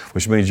him,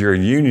 which means you're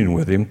in union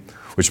with him,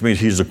 which means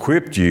he's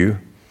equipped you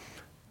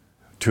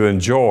to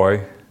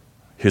enjoy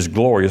his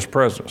glorious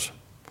presence.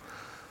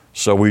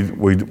 So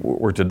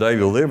we're today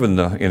to live in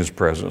his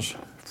presence,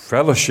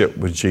 fellowship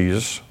with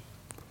Jesus,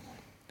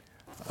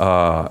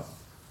 as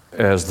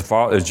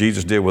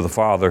Jesus did with the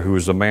Father, who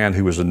was the man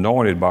who was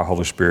anointed by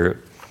Holy Spirit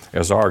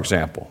as our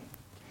example.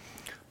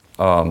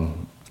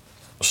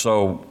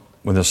 So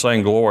when the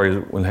same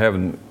glory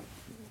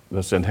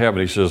that's in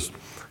heaven,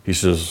 he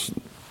says,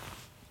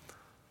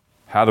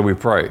 how do we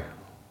pray?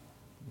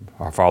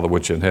 Our Father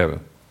which is in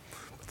heaven.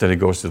 But then he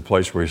goes to the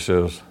place where he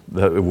says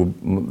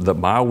that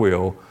my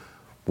will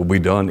be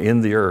done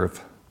in the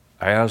earth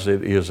as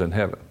it is in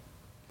heaven.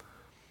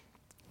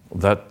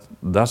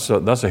 That's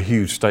a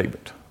huge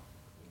statement.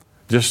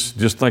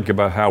 Just think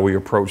about how we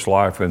approach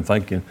life and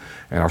thinking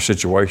and our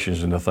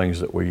situations and the things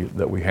that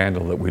we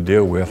handle, that we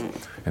deal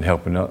with and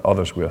helping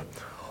others with.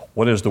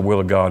 What is the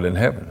will of God in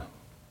heaven?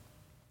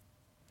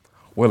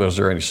 Well, is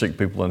there any sick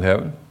people in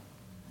heaven?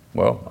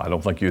 Well, I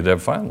don't think you'd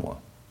ever find one.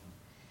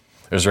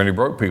 Is there any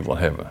broke people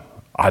in heaven?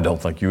 I don't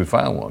think you would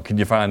find one. Can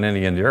you find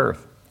any in the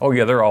earth? Oh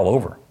yeah, they're all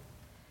over.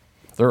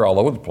 They're all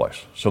over the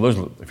place. So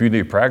if you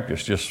need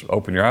practice, just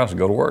open your eyes and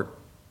go to work.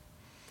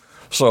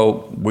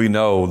 So we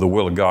know the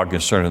will of God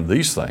concerning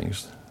these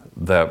things,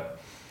 that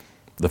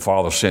the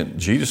Father sent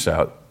Jesus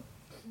out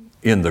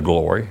in the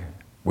glory.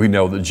 We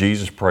know that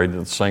Jesus prayed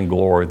the same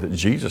glory that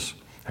Jesus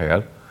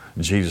had.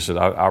 Jesus said,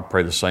 I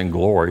pray the same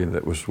glory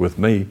that was with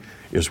me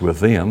is with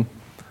them.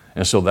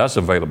 And so that's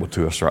available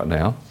to us right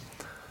now.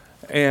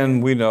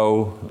 And we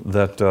know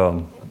that,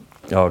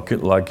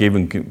 like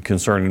even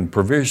concerning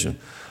provision.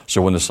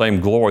 So when the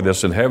same glory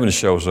that's in heaven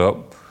shows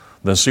up,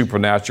 then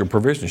supernatural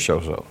provision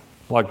shows up.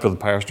 Like for the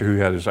pastor who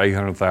had his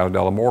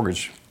 $800,000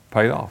 mortgage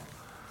paid off.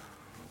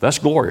 That's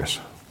glorious.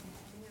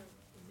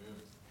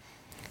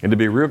 And to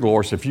be real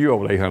glorious, if you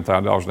owed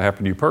 $800,000 to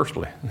happen to you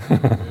personally,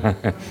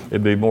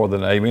 it'd be more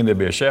than an amen, it'd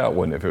be a shout,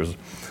 wouldn't it? If it was,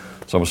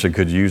 someone said,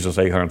 could you use this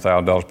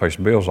 $800,000 to pay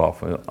some bills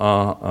off?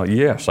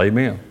 Yes,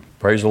 amen.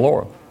 Praise the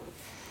Lord.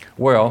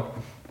 Well,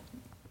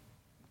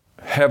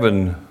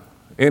 heaven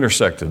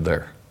intersected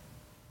there.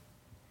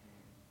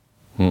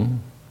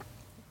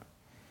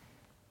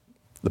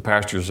 The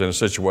pastor's in a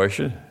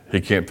situation.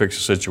 He can't fix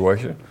the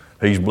situation.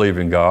 He's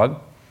believing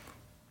God.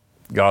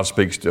 God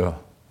speaks to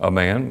a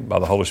man by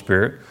the Holy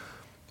Spirit,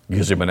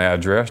 gives him an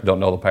address,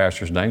 don't know the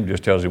pastor's name,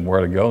 just tells him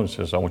where to go and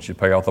says, I want you to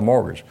pay off the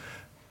mortgage.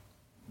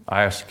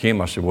 I asked him,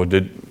 I said, you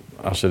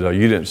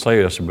didn't say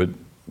it. I said, but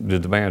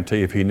did the man tell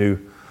you if he knew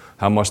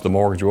how much the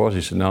mortgage was?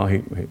 He said, no,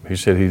 he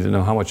said he didn't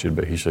know how much it'd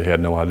be. He said he had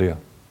no idea.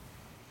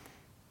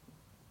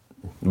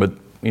 But,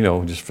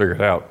 just figure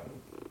it out.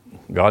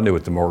 God knew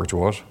what the mortgage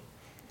was.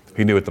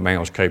 He knew what the man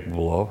was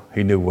capable of.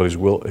 He knew what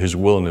his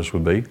willingness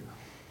would be.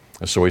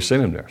 And so he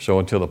sent him there. So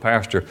until the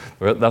pastor,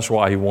 that's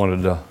why he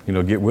wanted to,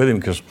 get with him,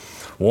 because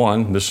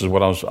one, this is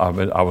what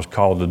I was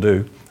called to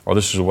do, or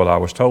this is what I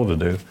was told to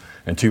do,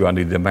 and two, I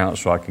need the amount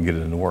so I can get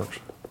it in the works.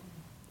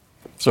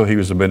 So he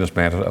was a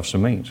businessman of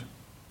some means.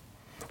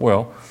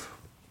 Well,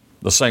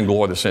 the same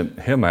glory that sent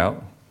him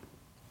out,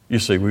 you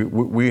see,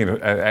 we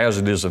as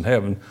it is in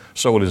heaven,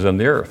 so it is in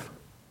the earth.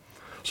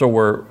 So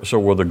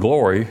where the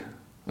glory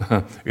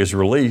is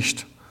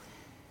released,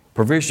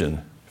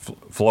 provision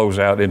flows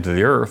out into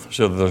the earth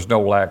so that there's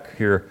no lack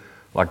here,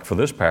 like for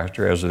this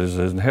pastor, as it is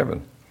in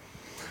heaven.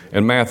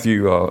 In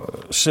Matthew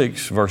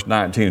 6, verse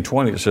 19 and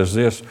 20, it says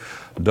this,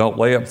 don't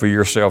lay up for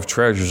yourself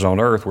treasures on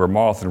earth where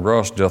moth and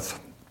rust doth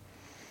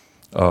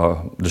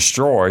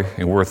destroy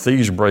and where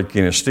thieves break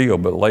in and steal,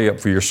 but lay up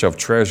for yourself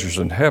treasures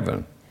in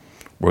heaven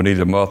where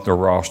neither moth nor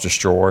rust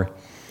destroy,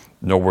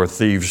 nor where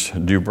thieves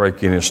do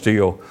break in and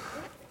steal.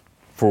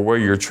 For where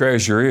your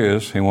treasure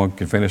is, anyone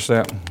can finish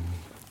that?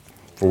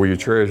 For where your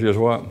treasure is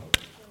what?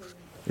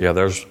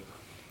 Yeah,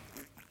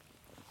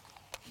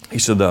 he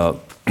said,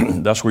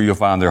 that's where you'll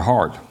find their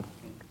heart.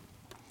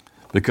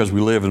 Because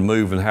we live and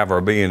move and have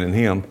our being in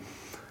Him,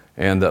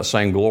 and that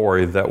same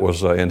glory that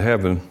was in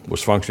heaven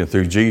was functioning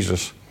through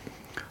Jesus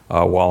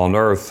while on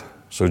earth.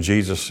 So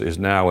Jesus is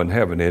now in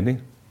heaven, isn't He?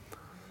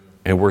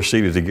 And we're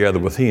seated together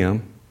with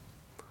Him.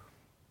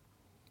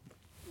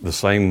 The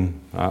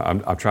same,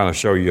 I'm trying to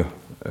show you,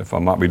 if I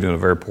might be doing a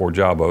very poor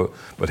job of it,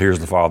 but here's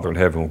the Father in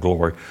heaven with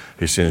glory.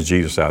 He sends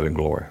Jesus out in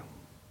glory.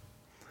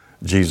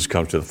 Jesus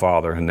comes to the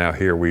Father, and now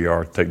here we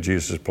are to take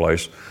Jesus'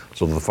 place.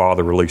 So the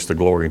Father released the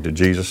glory into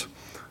Jesus.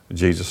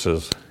 Jesus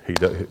says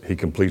he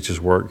completes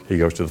His work. He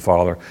goes to the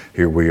Father.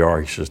 Here we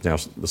are. He says, now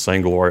the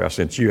same glory I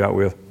sent you out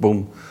with,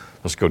 boom,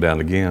 let's go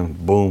down again.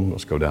 Boom,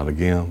 let's go down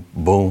again.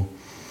 Boom.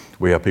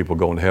 We have people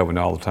going to heaven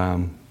all the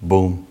time.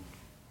 Boom.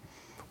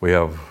 We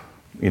have,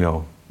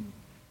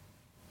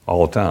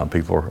 all the time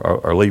people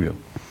are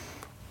leaving.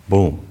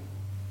 Boom,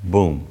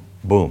 boom,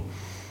 boom.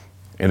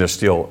 And it's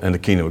still, and the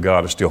kingdom of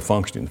God is still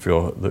functioning.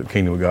 The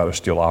kingdom of God is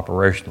still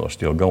operational, it's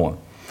still going.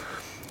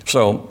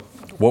 So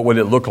what would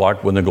it look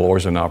like when the glory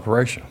is in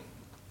operation?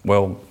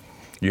 Well,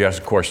 you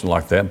ask a question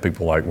like that, and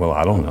people are like, well,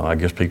 I don't know. I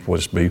guess people would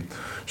just be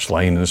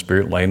slain in the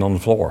Spirit, laying on the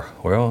floor.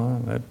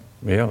 Well,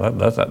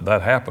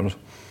 that happens.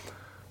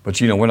 But,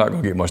 we're not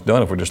going to get much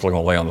done if we're just going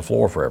to lay on the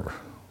floor forever.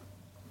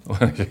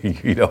 Eventually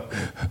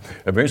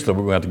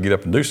we're going to have to get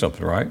up and do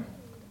something, right?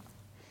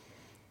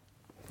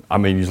 I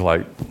mean, it's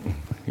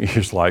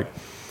like,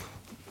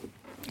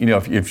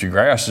 if your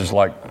grass is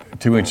like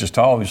 2 inches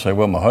tall, you say,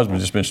 well, my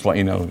husband's just been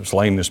slain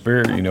in the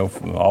Spirit,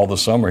 all the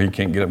summer, he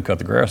can't get up and cut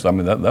the grass. I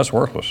mean, that's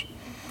worthless.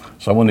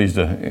 Someone needs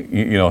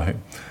to,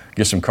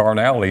 get some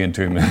carnality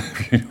into him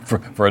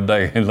for a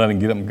day and let him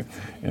get up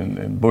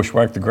and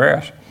bushwhack the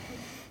grass.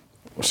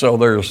 So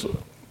there's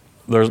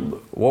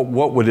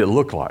what would it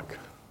look like?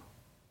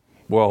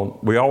 Well,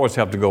 we always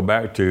have to go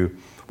back to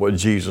what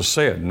Jesus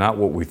said, not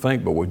what we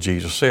think, but what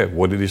Jesus said.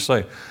 What did He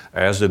say?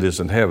 As it is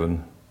in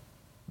heaven,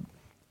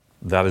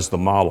 that is the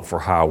model for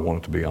how I want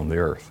it to be on the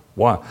earth.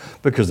 Why?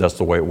 Because that's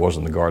the way it was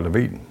in the Garden of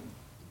Eden.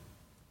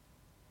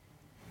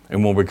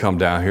 And when we come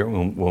down here,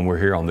 when we're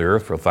here on the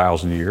earth for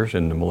 1,000 years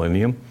in the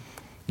millennium,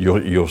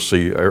 you'll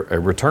see a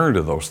return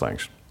to those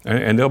things.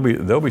 And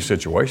there'll be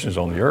situations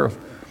on the earth.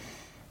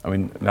 I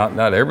mean,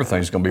 not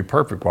everything's going to be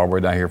perfect while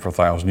we're down here for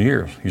 1,000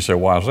 years. You say,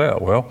 why is that?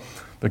 Well,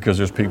 because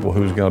there's people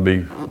who's going to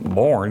be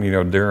born,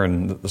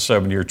 during the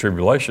 7-year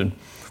tribulation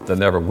that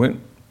never went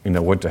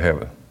to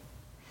heaven.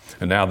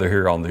 And now they're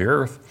here on the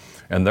earth,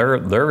 and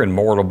they're in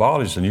mortal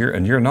bodies, and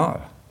you're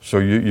not. So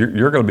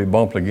you're going to be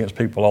bumped against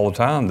people all the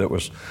time that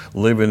was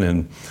living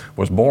and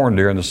was born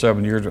during the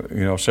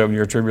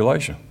 7-year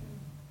tribulation.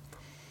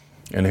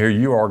 And here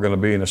you are going to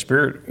be in a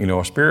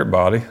spirit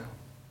body.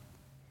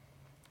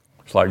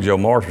 It's like Joe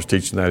Marsh was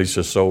teaching that. He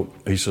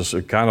says,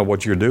 kind of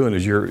what you're doing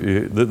is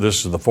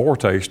this is the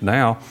foretaste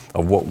now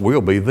of what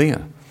will be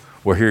then.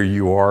 Well, here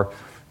you are.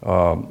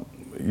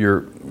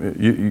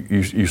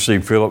 You see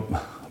Philip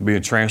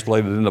being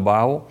translated in the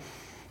Bible.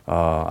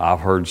 I've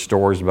heard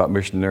stories about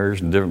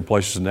missionaries in different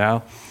places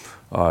now.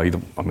 I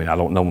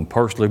don't know them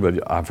personally,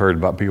 but I've heard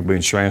about people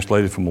being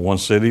translated from one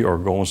city or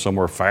going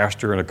somewhere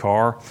faster in a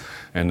car.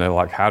 And they're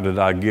like, how did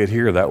I get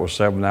here? That was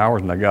 7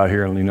 hours, and I got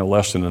here in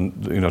less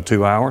than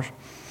 2 hours.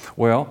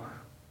 Well,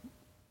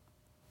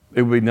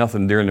 it would be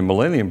nothing during the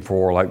millennium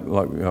for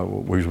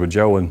we was with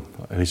Joe, and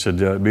he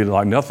said it'd be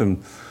like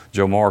nothing.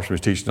 Joe Marsh was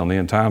teaching on the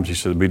end times. He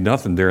said it'd be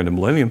nothing during the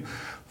millennium.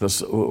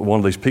 That's one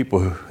of these people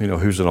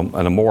who's in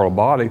a mortal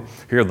body.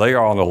 Here they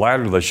are on the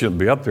ladder. They shouldn't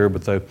be up there,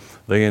 but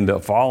they end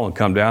up falling,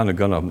 come down, and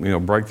going to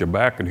break their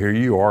back. And here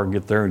you are, and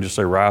get there and just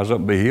say, rise up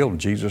and be healed in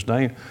Jesus'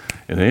 name.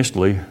 And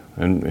instantly,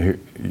 and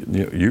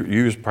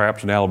you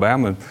perhaps in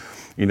Alabama,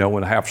 in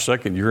a half a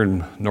second, you're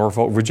in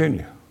Norfolk,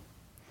 Virginia.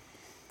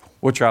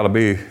 We'll try to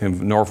be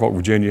in Norfolk,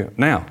 Virginia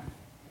now.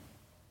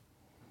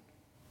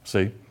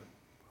 See?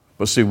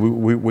 But see,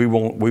 we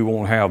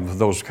won't have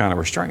those kind of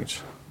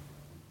restraints.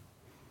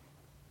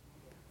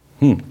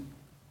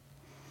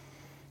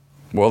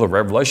 Well, the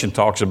Revelation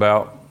talks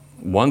about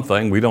one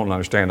thing. We don't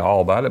understand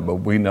all about it, but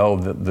we know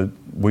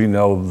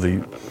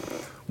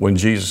when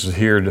Jesus is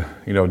here,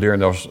 during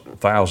those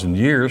 1,000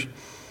 years,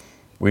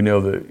 we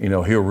know that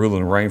He'll rule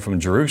and reign from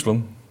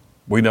Jerusalem.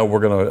 We know we're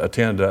going to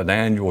attend an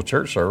annual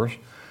church service,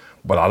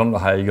 but I don't know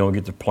how you're going to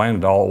get to plan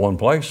it all at one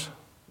place.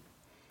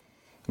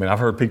 I mean, I've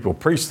heard people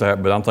preach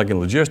that, but I'm thinking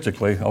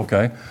logistically,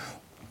 okay,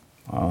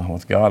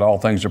 with God all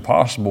things are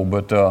possible,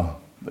 but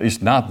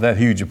it's not that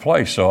huge a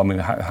place. So, I mean,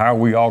 how are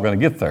we all going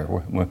to get there?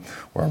 Where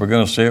are we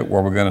going to sit?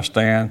 Where are we going to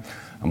stand?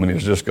 I mean,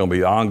 is this going to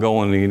be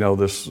ongoing,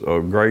 this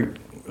great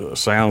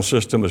sound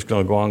system that's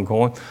going to go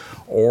ongoing?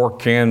 Or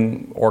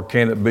can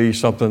it be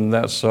something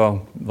that's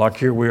like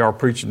here we are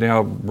preaching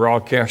now,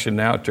 broadcasting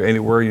out to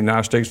anywhere in the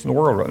United States and the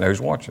world right now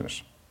who's watching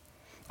us?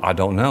 I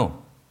don't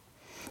know.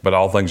 But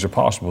all things are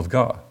possible with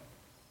God.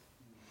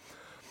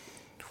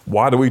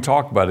 Why do we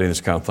talk about any of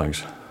these kind of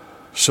things?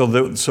 So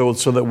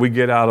that we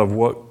get out of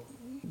what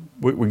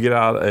we get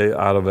out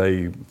of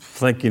a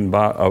thinking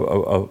by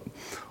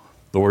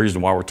the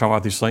reason why we're talking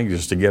about these things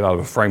is to get out of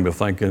a frame of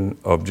thinking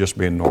of just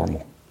being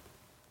normal.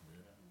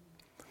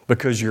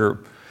 Because you're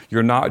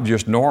not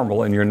just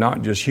normal and you're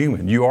not just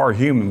human. You are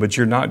human, but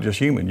you're not just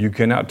human. You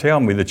cannot tell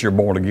me that you're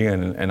born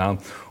again and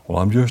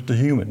I'm just a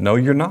human. No,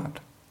 you're not.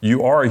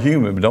 You are a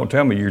human, but don't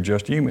tell me you're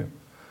just human.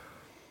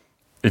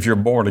 If you're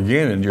born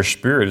again and your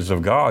spirit is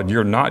of God,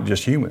 you're not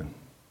just human.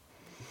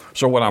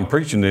 So what I'm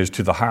preaching is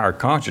to the higher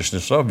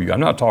consciousness of you. I'm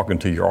not talking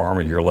to your arm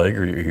or your leg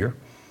or your ear.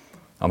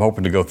 I'm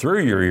hoping to go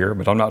through your ear,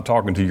 but I'm not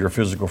talking to your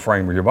physical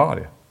frame or your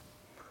body.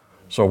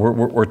 So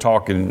we're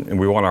talking, and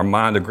we want our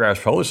mind to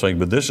grasp all these things,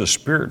 but this is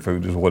spirit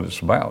food is what it's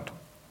about.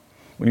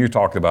 When you're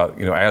talking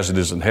about, as it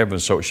is in heaven,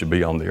 so it should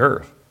be on the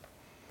earth.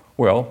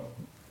 Well,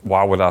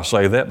 why would I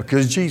say that?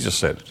 Because Jesus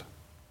said it.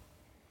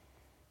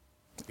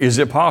 Is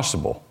it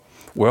possible?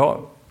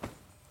 Well,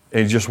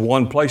 in just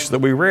one place that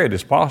we read,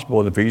 it's possible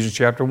in Ephesians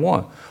chapter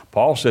 1.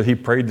 Paul said he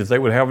prayed that they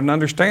would have an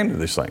understanding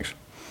of these things.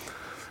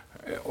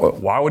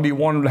 Why would he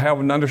want them to have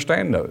an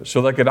understanding of it?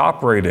 So they could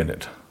operate in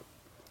it.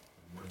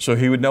 So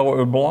he would know it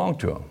would belong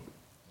to him.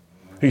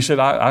 He said,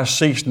 I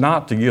cease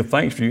not to give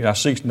thanks for you. I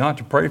cease not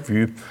to pray for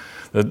you,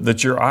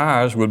 that your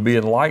eyes would be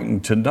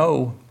enlightened to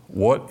know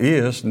what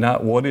is,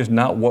 not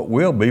what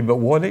will be, but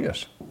what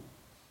is.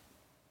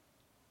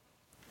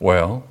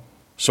 Well,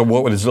 so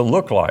what does it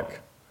look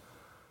like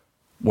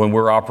when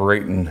we're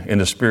operating in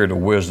the spirit of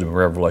wisdom and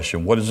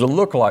revelation? What does it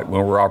look like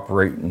when we're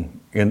operating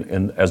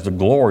in as the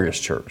glorious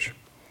church?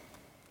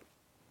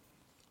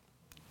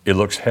 It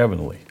looks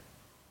heavenly.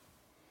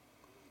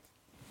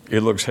 It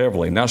looks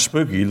heavenly. Not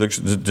spooky, it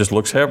just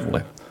looks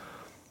heavenly.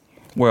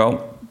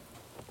 Well,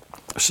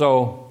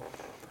 so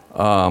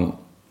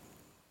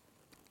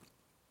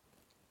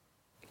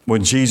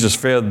when Jesus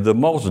fed the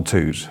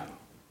multitudes,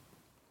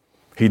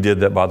 he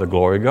did that by the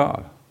glory of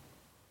God.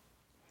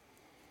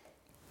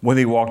 When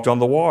he walked on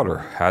the water,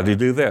 how did he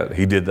do that?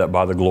 He did that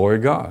by the glory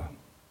of God.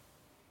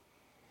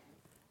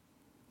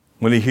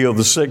 When he healed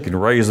the sick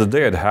and raised the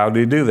dead, how did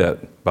he do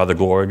that? By the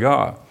glory of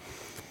God.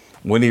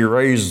 When he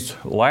raised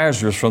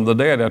Lazarus from the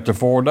dead after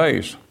 4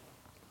 days,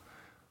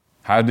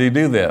 how did he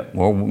do that?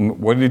 Well,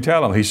 what did he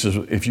tell him? He says,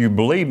 if you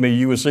believe me,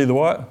 you will see the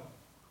what?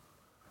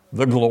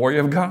 The glory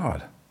of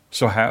God.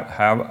 So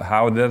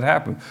how did that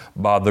happen?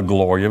 By the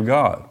glory of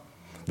God.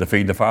 The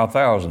feeding of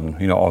 5,000,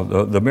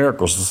 the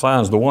miracles, the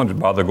signs, the wonders,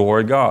 by the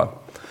glory of God.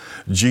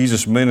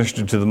 Jesus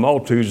ministered to the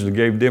multitudes and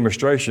gave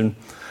demonstration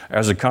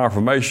as a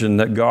confirmation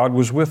that God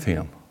was with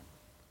him.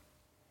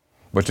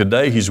 But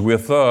today he's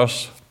with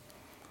us,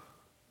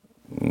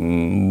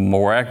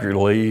 more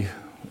accurately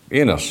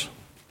in us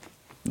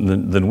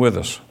than with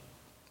us,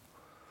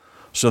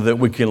 so that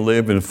we can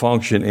live and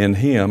function in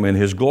him and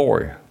his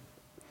glory,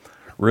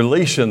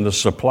 releasing the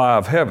supply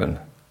of heaven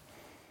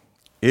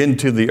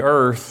into the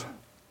earth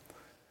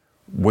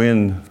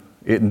when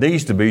it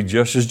needs to be,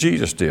 just as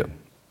Jesus did.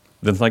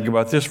 Then think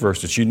about this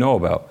verse that you know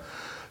about.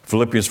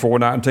 Philippians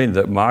 4:19,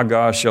 that my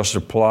God shall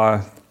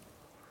supply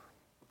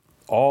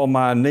all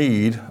my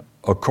need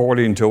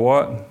according to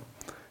what?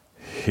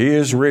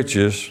 His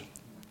riches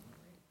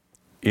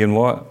in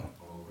what?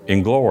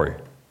 In glory.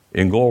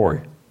 In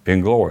glory.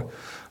 In glory.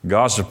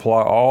 God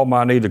supply all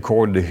my need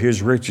according to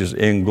his riches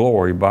in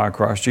glory by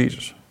Christ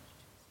Jesus.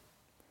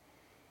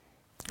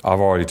 I've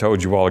already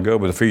told you a while ago,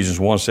 but Ephesians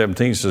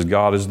 1:17 says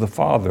God is the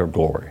Father of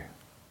glory.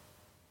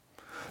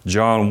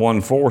 John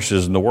 1:4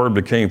 says, and the Word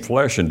became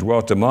flesh and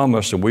dwelt among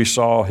us, and we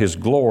saw his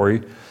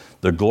glory,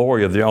 the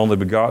glory of the only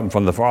begotten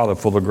from the Father,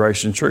 full of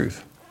grace and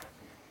truth.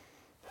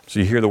 So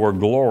you hear the word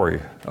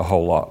glory a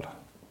whole lot.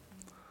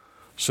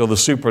 So the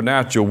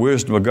supernatural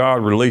wisdom of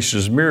God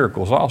releases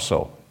miracles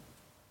also.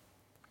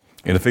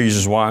 In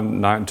Ephesians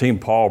 1:19,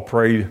 Paul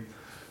prayed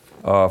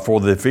for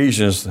the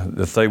Ephesians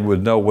that they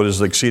would know what is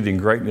the exceeding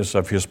greatness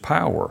of his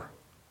power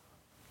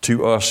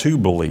to us who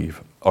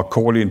believe,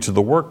 according to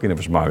the working of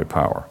his mighty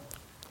power.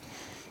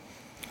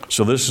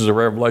 So this is a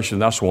revelation.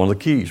 That's one of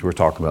the keys we're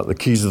talking about, the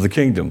keys of the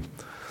kingdom,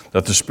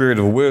 that the spirit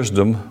of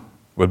wisdom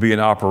would be in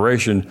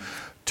operation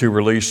to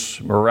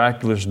release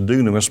miraculous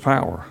dunamis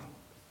power.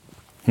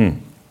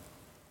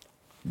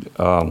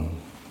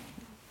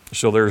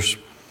 So there's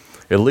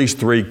at least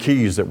 3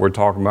 keys that we're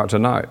talking about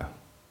tonight.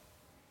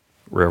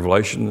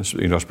 Revelation,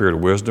 spirit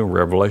of wisdom,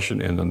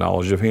 revelation, and the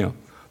knowledge of him.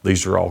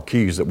 These are all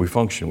keys that we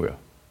function with.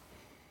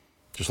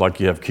 Just like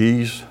you have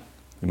keys,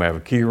 you may have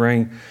a key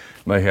ring,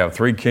 you may have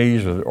 3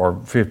 keys or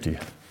 50,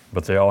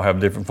 but they all have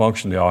different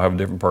function, they all have a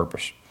different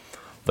purpose.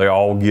 They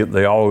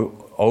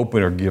all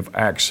open or give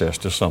access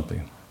to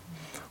something.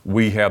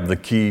 we have the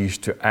keys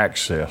to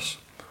access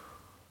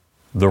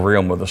the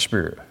realm of the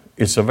Spirit.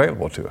 It's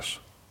available to us.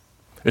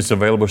 It's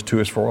available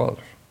to us for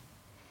others.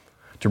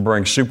 To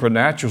bring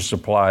supernatural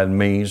supply and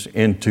means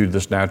into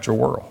this natural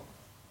world.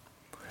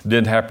 It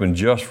didn't happen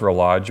just for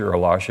Elijah or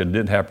Elisha. It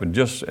didn't happen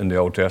just in the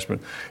Old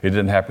Testament. It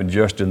didn't happen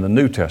just in the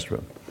New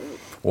Testament.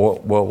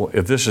 Well,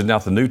 if this is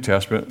not the New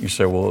Testament, you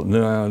say, well,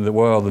 no,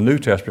 well, the New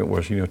Testament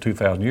was,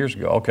 2,000 years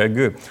ago. Okay,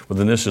 good. Well,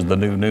 then this is the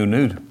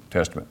New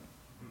Testament.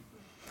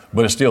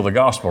 But it's still the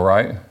gospel,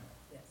 right?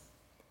 Yes.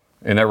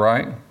 Isn't that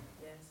right?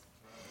 Yes.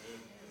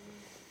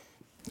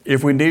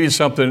 If we needed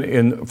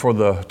something for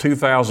the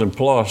 2,000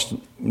 plus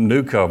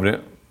New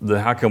Covenant, then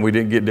how come we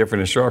didn't get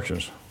different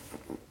instructions?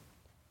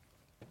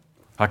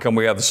 How come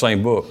we have the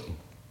same book?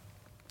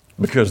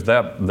 Because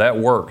that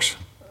works.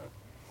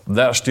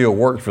 That still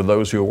works for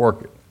those who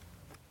work it.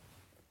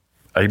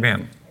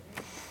 Amen.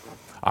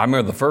 I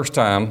remember the first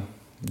time,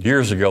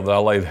 years ago, that I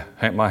laid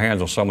my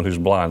hands on someone who's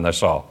blind and they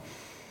saw.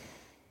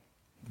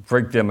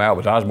 Freaked them out,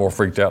 but I was more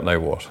freaked out than they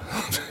was.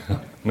 I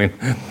mean,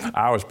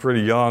 I was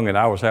pretty young and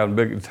I was having a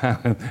big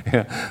time.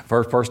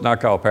 First person I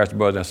called, Pastor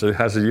Bud, I said,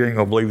 you ain't going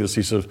to believe this.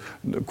 He says,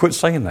 quit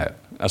saying that.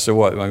 I said,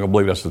 what? Am I going to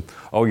believe it? I said,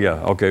 oh,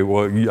 yeah. Okay,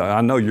 well,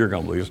 I know you're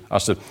going to believe it. I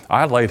said,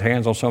 I laid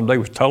hands on somebody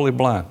who was totally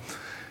blind.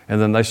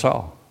 And then they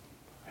saw.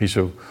 He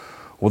said,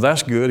 well,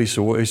 that's good. He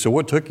said,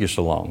 what took you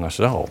so long? I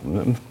said,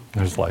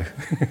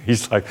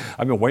 he's like,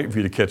 I've been waiting for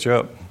you to catch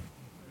up.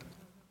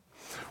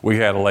 We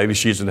had a lady,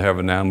 she's in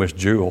heaven now, Miss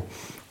Jewel.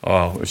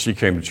 She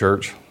came to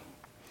church.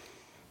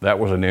 That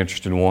was an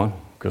interesting one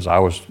because I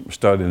was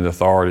studying the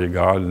authority of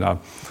God,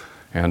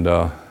 and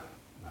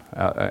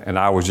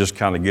I was just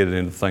kind of getting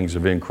into things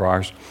of in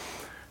Christ.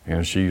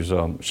 And she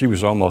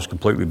was almost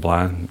completely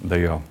blind.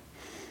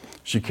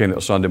 She came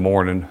up Sunday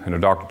morning, and the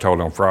doctor told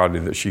her on Friday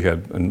that she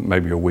had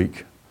maybe a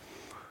week.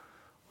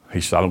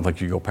 He said, I don't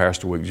think you go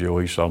past a week, Jill.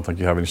 He said, I don't think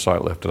you have any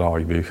sight left at all.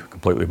 You'd be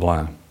completely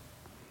blind.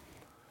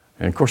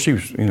 And of course, she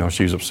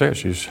was upset.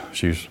 She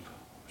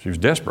was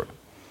desperate.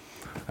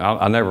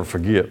 I never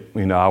forget.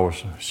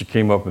 She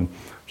came up and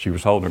she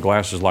was holding her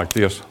glasses like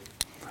this,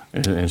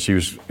 and she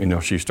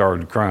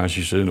started crying.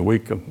 She said, in a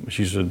week,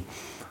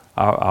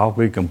 I'll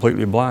be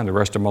completely blind the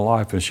rest of my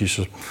life. And she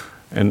said,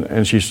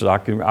 and she said, I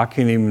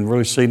can't even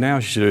really see now.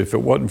 She said, if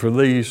it wasn't for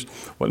this,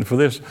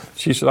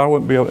 she said, I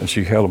wouldn't be able, and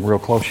she held them real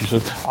close. She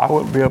said, I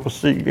wouldn't be able to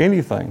see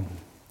anything.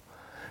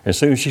 As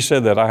soon as she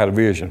said that, I had a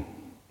vision.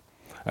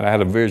 And I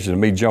had a vision of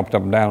me jumping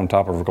up and down on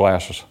top of her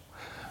glasses.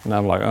 And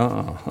I'm like,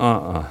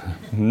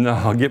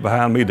 no, get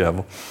behind me,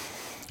 devil.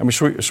 I mean,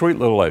 sweet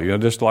little lady,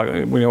 just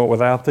like,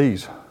 without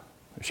these.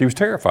 She was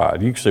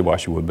terrified. You can see why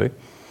she would be.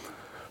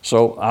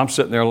 So I'm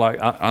sitting there like,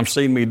 I'm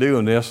seeing me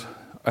doing this.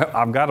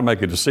 I've got to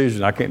make a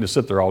decision. I can't just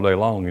sit there all day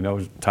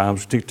long,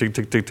 times tick, tick,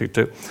 tick, tick, tick,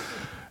 tick.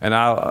 And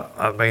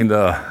I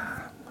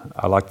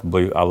like to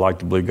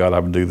believe God I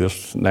would do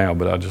this now,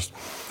 but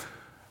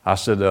I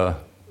said,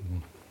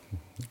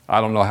 I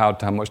don't know how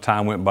much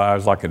time went by. It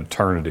was like an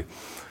eternity.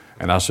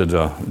 And I said,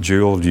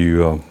 Jewel,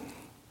 do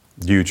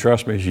you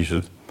trust me? She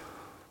said,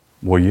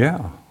 well,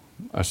 yeah.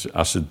 I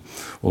said,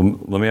 well,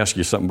 let me ask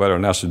you something better.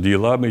 And I said, do you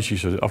love me? She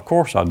said, of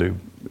course I do.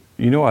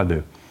 You know I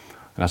do.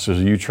 And I said,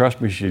 do you trust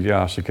me? She said,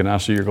 yeah. I said, can I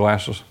see your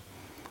glasses?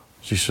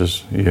 She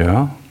says,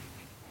 yeah.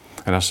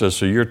 And I said,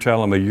 so you're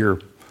telling me you're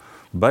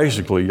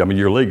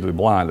legally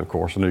blind, of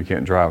course. I know you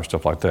can't drive and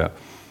stuff like that.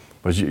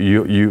 But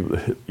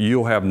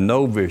you'll have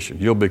no vision.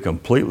 You'll be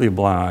completely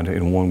blind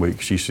in 1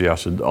 week. She said, I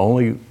said, the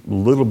only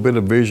little bit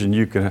of vision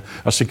you can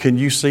have. I said, can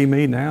you see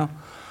me now?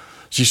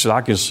 She said,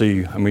 I can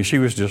see. I mean, she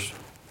was just,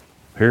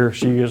 here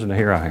she is and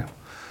here I am.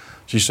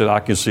 She said, I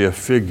can see a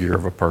figure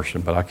of a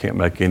person, but I can't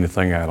make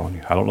anything out on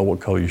you. I don't know what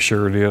color your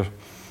shirt is.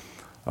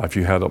 If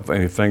you had up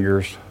any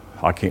fingers,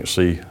 I can't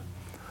see.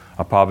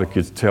 I probably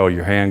could tell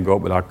your hand go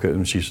up, but I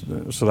couldn't. She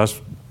said, so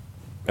that's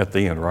at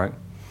the end, right?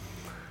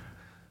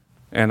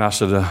 And I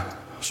said,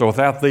 so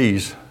without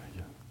these,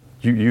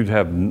 you'd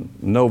have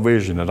no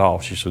vision at all.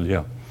 She said,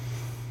 yeah.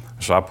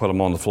 So I put them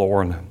on the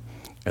floor, and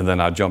then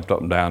I jumped up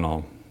and down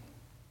on them.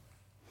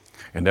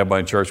 And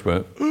everybody in church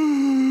went,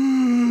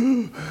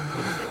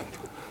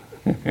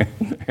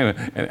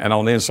 and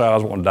on the inside, I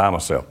was wanting to die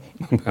myself.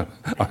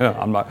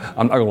 I'm not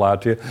going to lie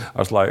to you. I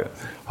was like,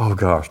 oh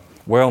gosh.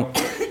 Well,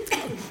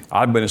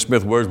 I'd been in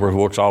Smith Wigglesworth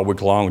books all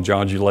week long,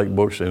 John G. Lake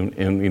books, and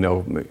we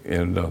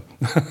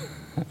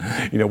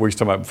used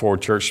to talk about before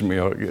church,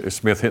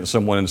 Smith hitting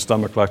someone in the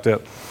stomach like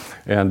that,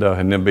 and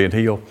then being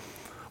healed.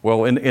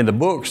 Well, in the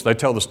books, they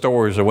tell the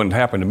stories that wouldn't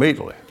happen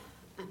immediately.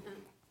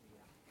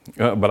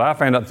 But I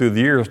found out through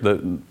the years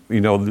that,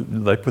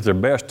 they put their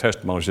best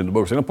testimonies in the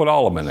books. They don't put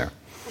all of them in there.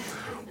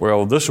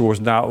 Well, this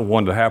was not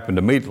one that happened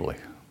immediately.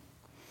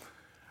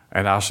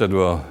 And I said,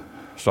 well,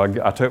 so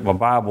I took my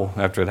Bible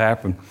after it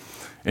happened,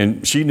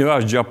 and she knew I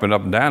was jumping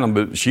up and down,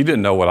 but she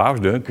didn't know what I was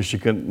doing because she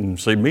couldn't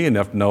see me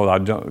enough to know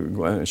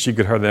that she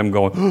could hear them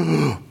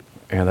going,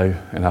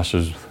 and I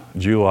said,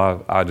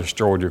 Jewel, I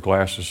destroyed your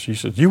glasses. She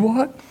said, you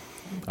what?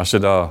 I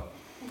said,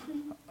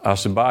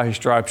 by his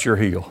stripes you're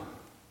healed.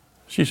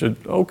 She said,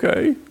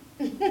 okay.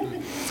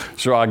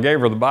 So I gave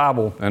her the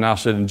Bible, and I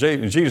said, in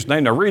Jesus'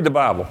 name, now read the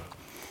Bible.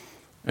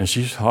 And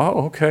she said,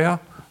 oh, okay.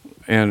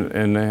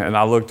 And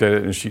I looked at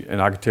it,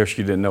 and I could tell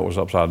she didn't know it was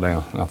upside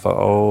down. And I thought,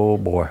 oh,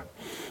 boy.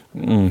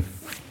 Then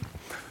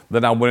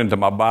I went into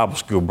my Bible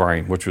school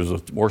brain, which was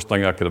the worst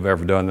thing I could have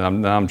ever done.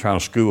 And I'm trying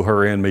to school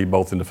her and me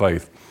both into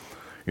faith.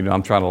 You know,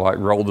 I'm trying to like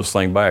roll this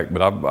thing back,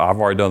 but I've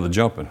already done the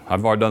jumping.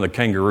 I've already done the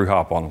kangaroo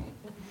hop on them.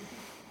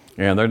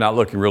 And they're not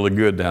looking really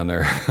good down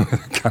there.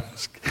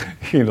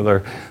 You know,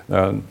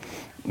 they're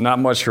not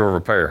much for a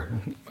repair.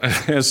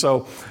 And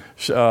so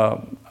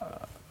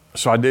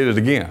I did it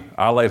again.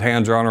 I laid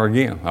hands on her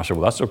again. I said,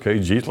 well, that's okay.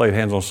 Jesus laid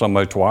hands on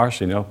somebody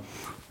twice, you know,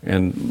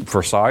 and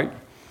for sight.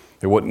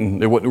 It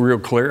wasn't real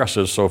clear. I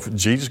said, so if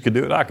Jesus could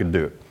do it, I could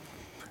do it.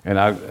 And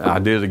I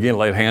did it again,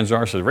 laid hands on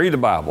her. I said, read the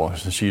Bible.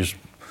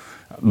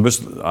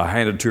 And I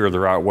handed it to her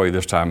the right way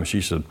this time. And she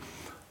said,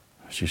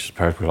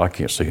 Pastor, I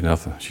can't see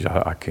nothing. She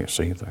said, I can't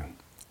see anything.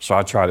 So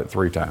I tried it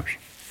 3 times.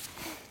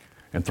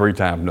 And 3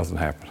 times, nothing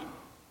happened.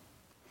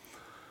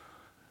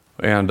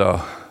 And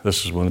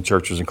this is when the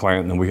church was in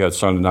Clanton, and we had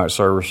Sunday night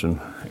service,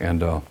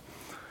 and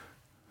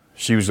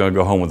she was going to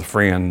go home with a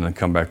friend and then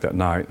come back that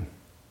night.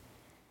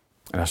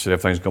 And I said,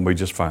 everything's going to be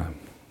just fine.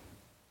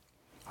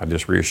 I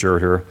just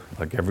reassured her,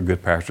 like every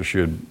good pastor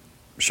should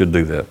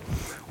do that.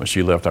 When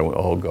she left, I went,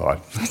 oh,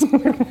 God.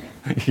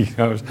 You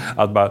know,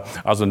 I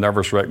was a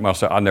nervous wreck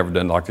myself. I'd never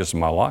done like this in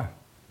my life.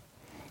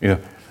 You know,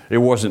 it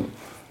wasn't,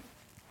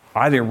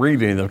 I didn't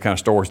read any of the kind of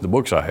stories in the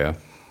books I had.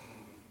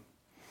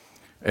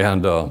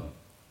 And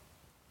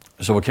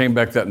so we came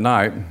back that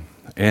night,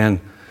 and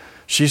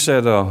she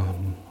said,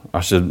 I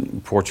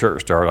said, before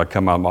church started, I'd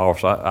come out of my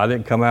office. I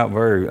didn't come out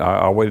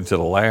I waited till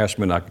the last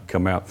minute I could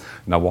come out,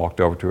 and I walked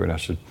over to her, and I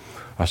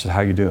said,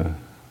 how you doing?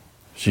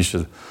 She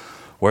said,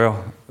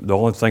 well, the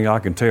only thing I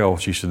can tell,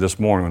 she said, this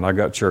morning when I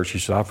got to church, she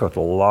said, I felt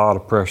a lot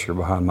of pressure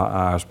behind my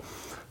eyes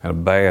and a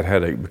bad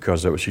headache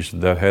because of it. She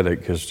said, that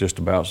headache is just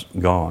about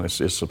gone.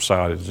 It's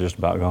subsided. It's just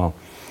about gone.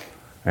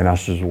 And I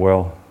said,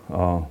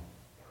 well,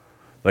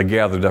 they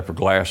gathered up her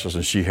glasses,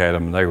 and she had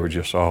them, and they were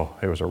just,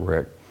 it was a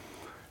wreck.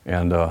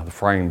 And the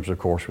frames, of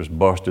course, was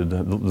busted.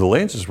 The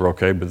lenses were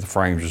okay, but the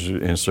frames,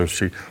 and so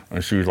she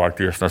was like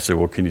this. And I said,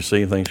 well, can you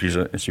see anything?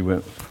 She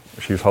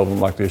was holding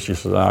them like this. She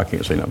said, I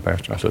can't see nothing,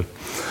 Pastor. I said,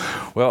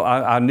 well,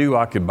 I knew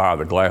I could buy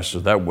the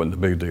glasses. That wasn't the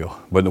big deal.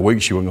 But in a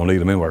week, she wasn't going to need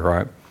them anyway,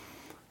 right?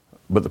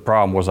 But the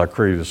problem was I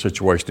created a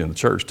situation in the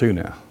church, too,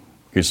 now.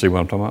 Can you see what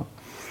I'm talking about?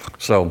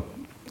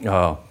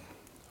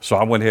 So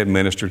I went ahead and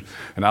ministered,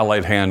 and I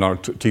laid hand on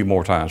her 2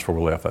 more times before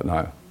we left that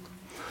night.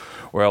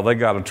 Well, they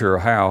got her to her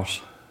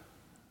house,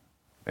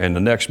 and the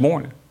next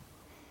morning,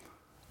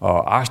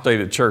 I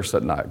stayed at church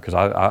that night because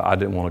I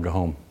didn't want to go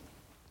home.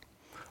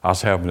 I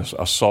was having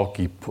a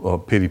sulky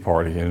pity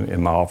party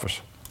in my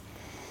office.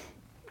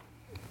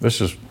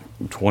 This is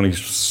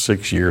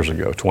 26 years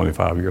ago,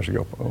 25 years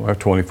ago,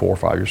 24,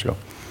 5 years ago.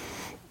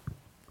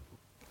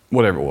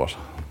 Whatever it was.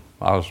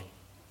 I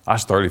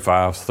was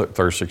 35,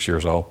 36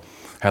 years old.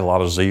 Had a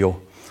lot of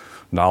zeal.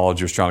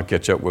 Knowledge was trying to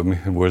catch up with me,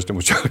 and wisdom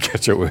was trying to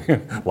catch up with me.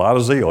 A lot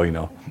of zeal, you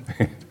know.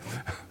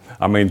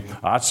 I mean,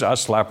 I'd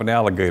slap an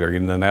alligator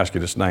and then ask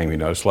it its name, you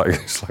know. It's like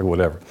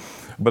whatever.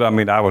 But I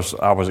mean, I was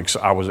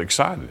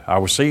excited. I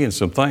was seeing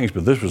some things,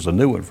 but this was a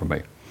new one for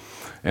me.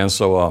 And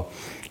so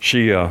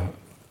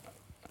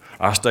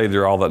I stayed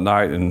there all that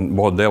night, and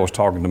boy, the devil was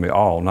talking to me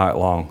all night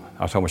long.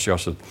 I told Michelle, I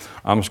said,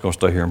 I'm just going to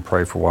stay here and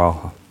pray for a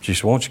while. She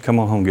said, why don't you come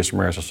on home and get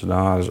some rest? I said,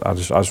 no, I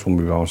just want to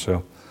be by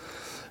myself.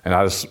 And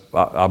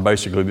I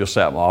basically just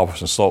sat in my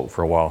office and sulked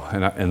for a while.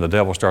 And the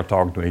devil started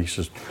talking to me. He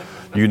says,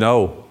 you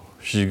know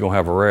she's going to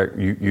have a wreck.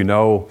 You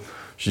know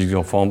she's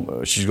going to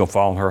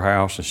fall in her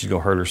house, and she's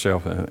going to hurt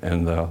herself,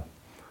 and they're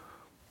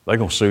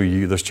going to sue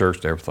you, this church,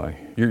 and everything.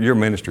 Your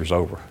ministry's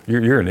over.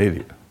 You're an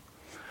idiot.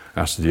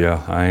 And I said,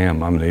 yeah, I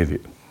am. I'm an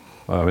idiot.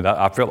 I mean,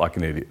 I felt like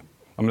an idiot.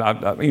 I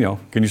mean, you know,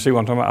 can you see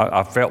what I'm talking about?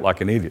 I felt like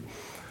an idiot.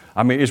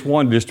 I mean, it's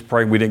one just to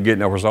pray we didn't get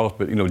no results,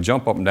 but, you know,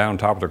 jump up and down on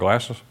top of their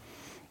glasses.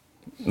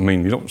 I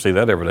mean, you don't see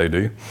that every day,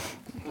 do you?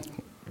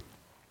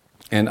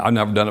 And I've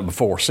never done it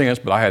before or since,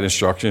 but I had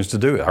instructions to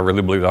do it. I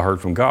really believed I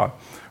heard from God,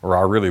 or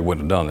I really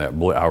wouldn't have done that.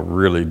 I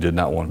really did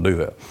not want to do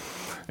that.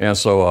 And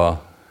so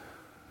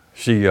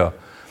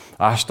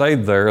I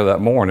stayed there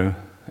that morning,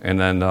 and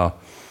then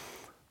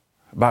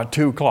about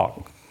 2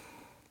 o'clock,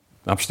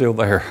 I'm still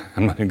there.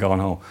 I'm not even going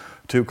home.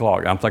 2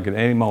 o'clock, I'm thinking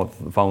any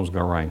moment the phone's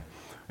going to ring.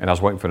 And I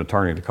was waiting for an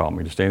attorney to call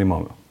me, just any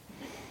moment.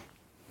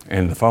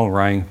 And the phone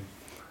rang,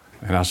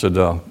 and I said,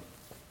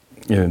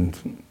 in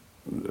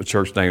the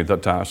church name at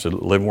that time, I said,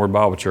 Living Word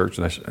Bible Church.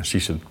 And she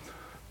said,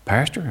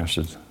 Pastor? And I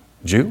said,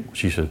 Jew?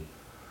 She said,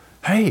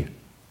 hey.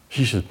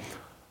 She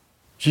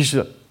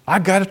said, I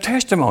got a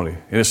testimony.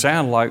 And it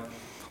sounded like,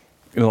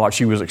 you know, like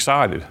she was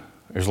excited.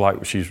 It was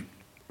like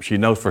she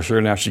knows for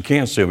sure now she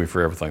can sue me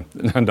for everything.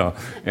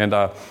 And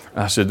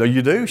I said, oh,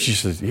 you do? She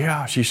said,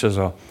 yeah. She says,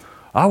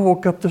 I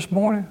woke up this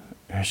morning,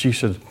 and she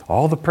said,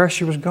 all the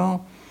pressure was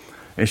gone.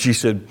 And she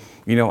said,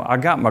 you know, I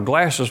got my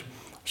glasses.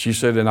 She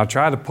said, and I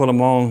tried to put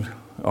them on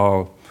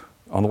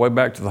on the way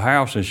back to the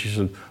house, and she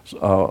said,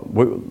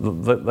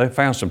 they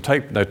found some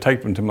tape. They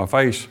taped them to my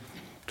face.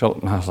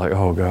 And I was like,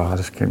 oh, God, I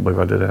just can't believe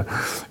I did that.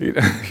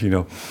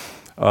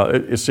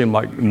 It seemed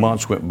like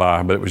months went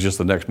by, but it was just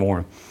the next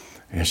morning.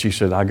 And she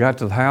said, I got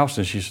to the house,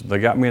 and she said, they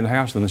got me in the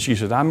house. And then she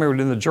said, I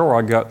remembered in the drawer,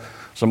 I got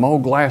some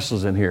old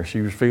glasses in here.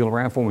 She was feeling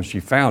around for them, and she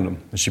found them,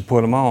 and she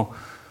put them on.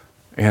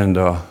 And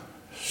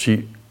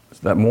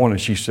that morning,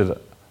 she said,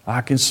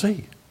 I can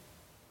see.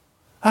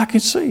 I can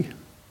see.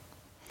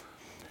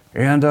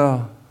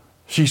 And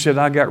she said,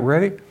 I got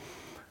ready.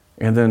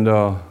 And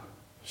then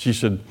she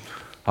said,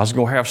 I was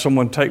going to have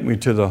someone take me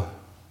to the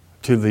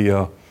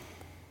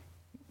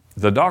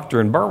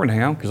doctor in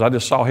Birmingham, because I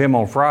just saw him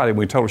on Friday.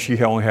 We told her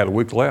she only had a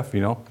week left,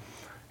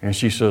 And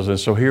she says, and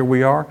so here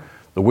we are.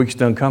 The week's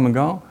done come and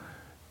gone.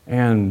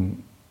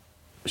 And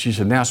she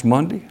said, now it's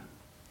Monday,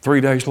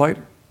 3 days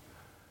later.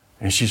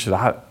 And she said,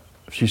 I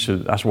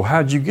said, well,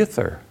 how did you get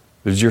there?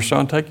 Did your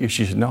son take you?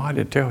 She said, no, I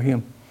didn't tell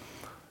him.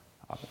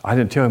 I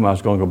didn't tell him I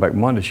was going to go back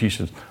Monday. She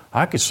said,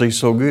 I could see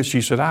so good.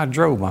 She said, I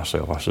drove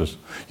myself. I said,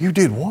 you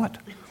did what?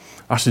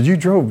 I said, you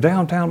drove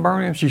downtown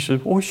Birmingham? She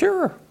said, well,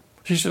 sure.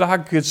 She said, I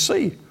could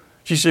see.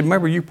 She said,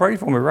 remember you prayed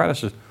for me, right? I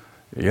said,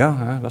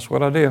 yeah, that's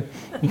what I did.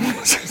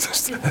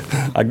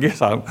 I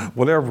guess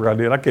whatever I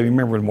did, I can't even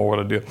remember anymore what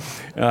I did.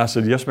 And I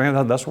said, yes,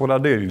 man, that's what I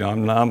did.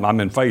 I'm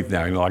in faith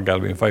now. I got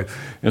to be in faith.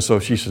 And so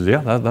she said,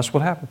 yeah, that's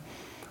what happened.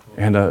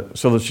 And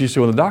so she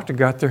said, when the doctor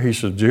got there, he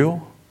said,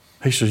 Jill,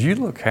 he says, you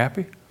look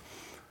happy.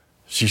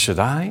 She said,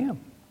 I am.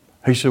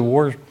 He said,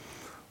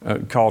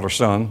 called her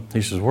son.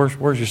 He says,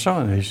 where's your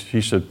son?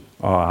 He said,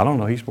 I don't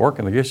know. He's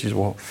working, I guess. He said,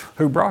 well,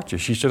 who brought you?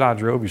 She said, I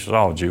drove. He said,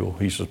 oh, Jill.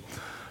 He said,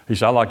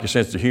 I like your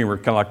sense of humor.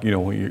 Kind of like,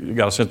 you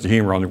got a sense of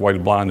humor on your way to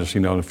blindness,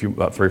 in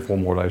about 3 or 4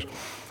 more days.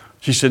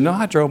 She said, no,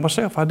 I drove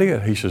myself. I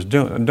did. He says,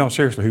 no,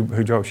 seriously,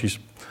 who drove?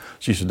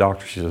 She said,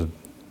 doctor, she said,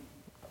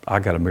 I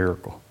got a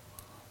miracle.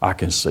 I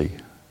can see.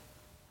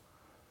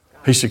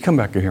 He said, come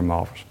back in here in my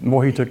office.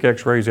 Boy, he took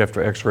x-rays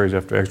after x-rays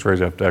after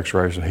x-rays after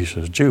x-rays, and he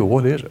says, Jill,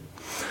 what is it?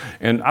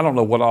 And I don't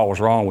know what all was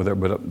wrong with it,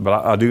 but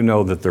I do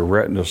know that their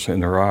retinas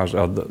in their eyes,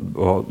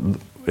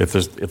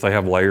 if they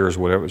have layers,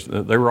 whatever,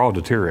 they were all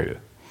deteriorated.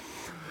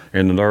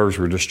 And the nerves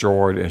were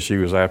destroyed, and she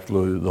was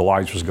absolutely, the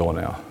lights was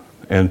going out.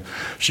 And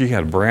she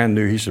had brand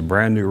new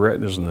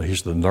retinas, and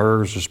the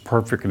nerves is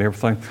perfect and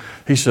everything.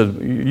 He said,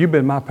 you've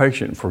been my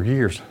patient for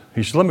years.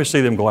 He said, let me see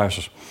them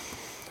glasses.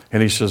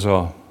 And he says,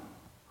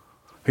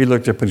 he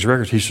looked up in his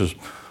records. He says,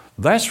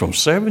 that's from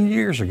 7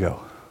 years ago.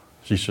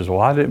 She says,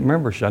 well, I didn't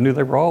remember. I knew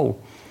they were old.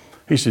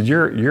 He said,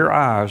 your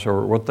eyes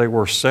are what they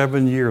were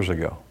 7 years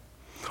ago.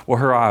 Well,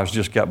 her eyes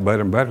just got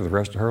better and better the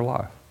rest of her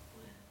life.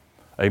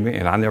 Amen.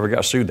 And I never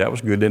got sued. That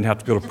was good. Didn't have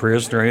to go to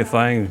prison or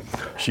anything.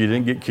 She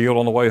didn't get killed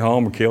on the way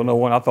home or kill no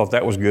one. I thought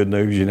that was good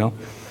news,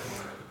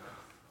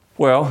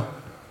 Well,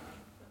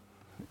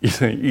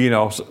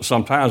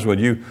 sometimes when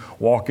you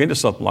walk into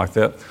something like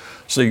that,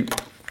 see,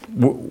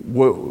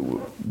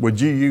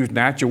 would you use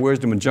natural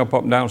wisdom and jump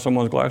up and down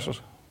someone's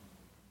glasses?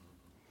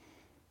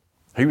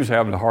 He was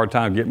having a hard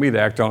time getting me to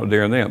act on it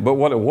there and then. But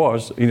what it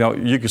was,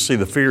 you could see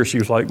the fear. She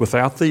was like,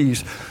 without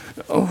these,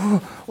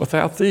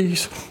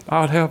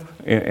 I'd have.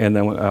 And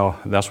then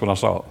that's when I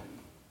saw it.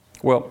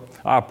 Well,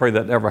 I pray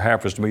that never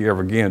happens to me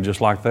ever again,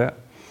 just like that.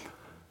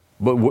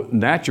 But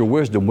natural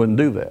wisdom wouldn't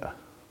do that.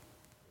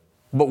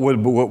 But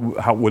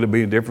how would it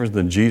be a difference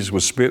than Jesus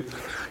would spit,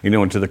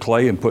 into the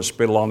clay and put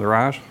spittle on their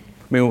eyes?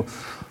 I mean,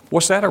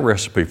 what's that a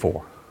recipe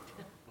for?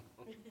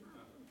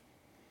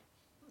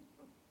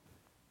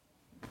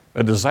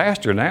 A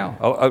disaster now,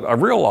 a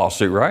real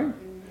lawsuit, right?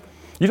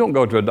 You don't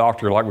go to a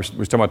doctor like we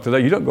were talking about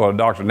today. You don't go to a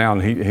doctor now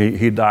and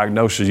he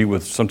diagnoses you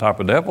with some type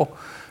of devil.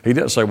 He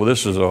doesn't say,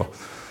 well,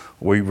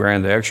 we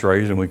ran the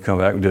x-rays and we come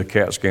back and did a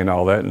CAT scan and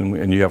all that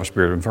and you have a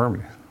spirit of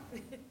infirmity.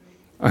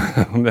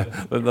 And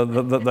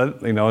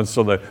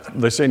so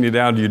they send you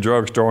down to your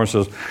drugstore and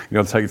says,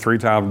 take 3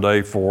 times a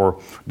day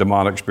for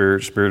demonic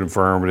spirit, spirit of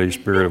infirmity,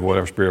 spirit of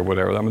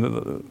whatever. I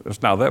mean,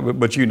 it's not that,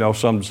 but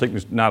some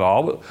sickness, not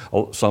all,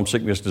 but some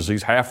sickness,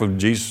 disease,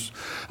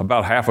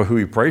 about half of who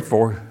he prayed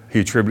for, he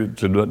attributed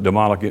to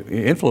demonic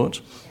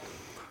influence.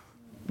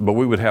 But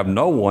we would have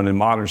no one in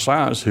modern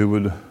science who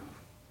would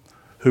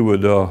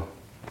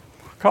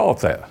call it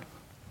that.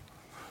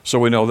 So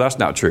we know that's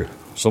not true.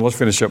 So let's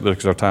finish up this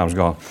because our time's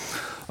gone.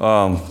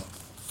 Let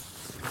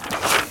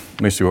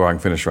me see where I can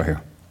finish right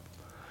here.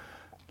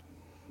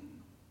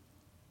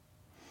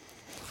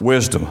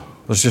 Wisdom.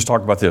 Let's just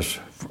talk about this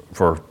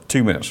for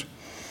 2 minutes.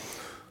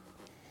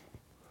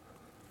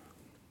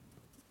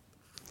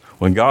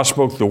 When God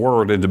spoke the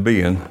word into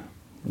being,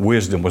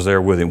 wisdom was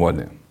there with him,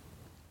 wasn't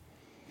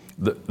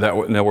it? In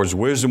other words,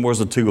 wisdom was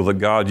the tool that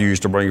God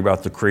used to bring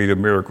about the creative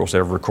miracles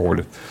ever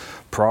recorded.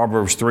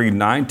 Proverbs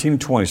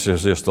 3:19-20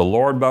 says this, the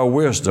Lord by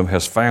wisdom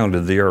has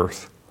founded the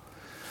earth.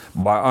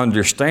 By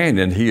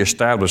understanding, he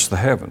established the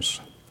heavens.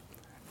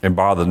 And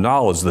by the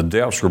knowledge, the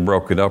depths were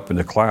broken up and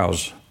the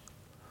clouds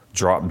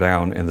dropped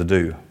down in the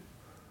dew.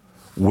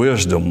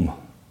 Wisdom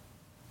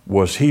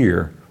was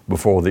here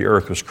before the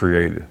earth was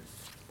created.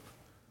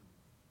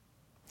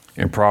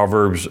 In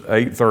Proverbs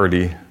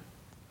 8:30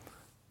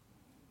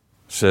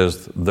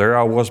 says, there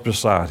I was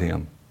beside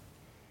him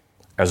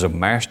as a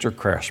master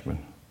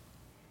craftsman.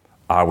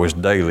 I was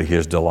daily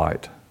his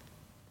delight.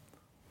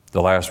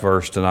 The last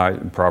verse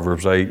tonight in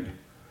Proverbs 8,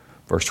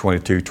 verse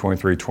 22,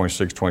 23,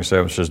 26,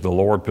 27 says, the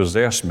Lord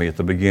possessed me at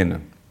the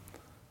beginning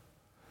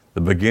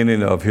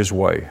of his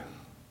way.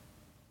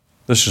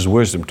 This is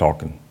wisdom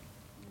talking.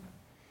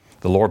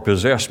 The Lord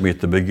possessed me at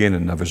the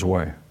beginning of his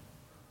way.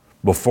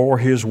 Before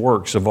his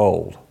works of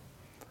old,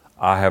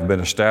 I have been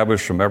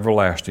established from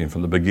everlasting,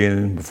 from the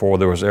beginning, before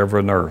there was ever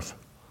an earth,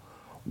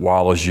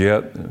 while as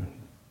yet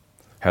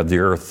had the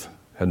earth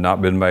had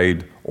not been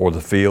made, or the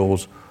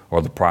fields,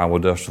 or the primal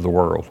dust of the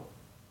world.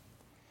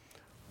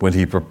 When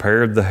he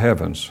prepared the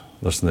heavens,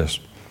 listen to this,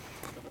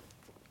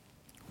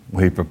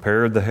 when he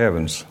prepared the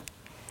heavens,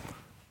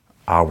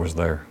 I was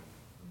there.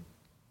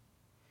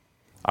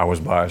 I was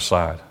by his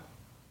side.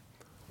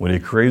 When he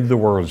created the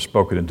world and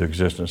spoke it into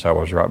existence, I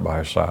was right by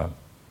his side.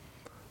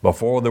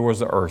 Before there was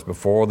the earth,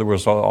 before there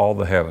was all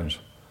the heavens,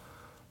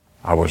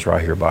 I was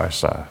right here by his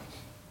side.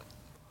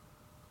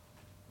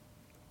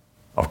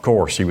 Of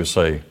course, he would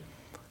say,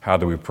 how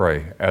do we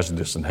pray? As it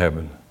is in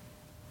heaven,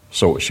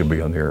 so it should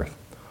be on the earth.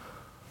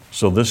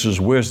 So this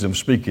is wisdom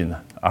speaking.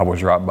 I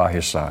was right by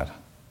his side.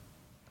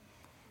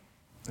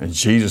 And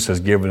Jesus has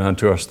given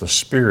unto us the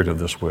spirit of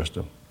this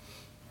wisdom,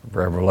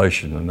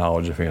 revelation, the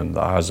knowledge of him,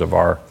 the eyes of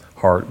our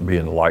heart be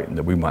enlightened,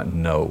 that we might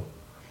know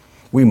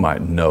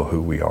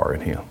who we are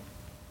in him,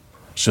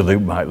 so that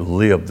we might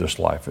live this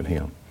life in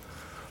him,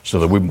 so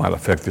that we might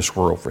affect this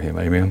world for him.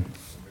 Amen?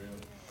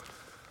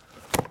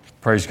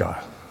 Praise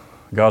God.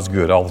 God's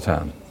good all the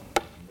time.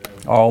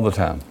 All the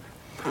time.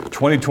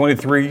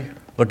 2023,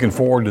 looking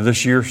forward to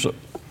this year.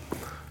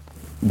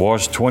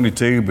 Was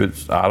 22,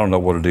 but I don't know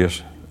what it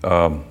is.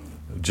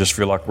 Just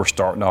feel like we're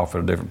starting off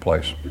at a different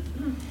place.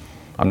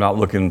 I'm not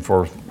looking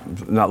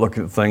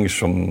at things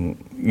from,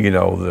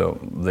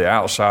 the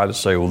outside to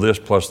say, well, this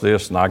plus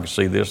this, and I can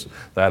see this,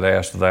 that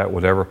adds to that,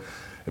 whatever.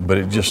 But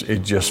it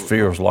just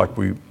feels like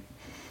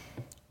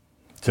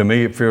to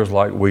me, it feels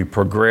like we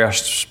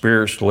progressed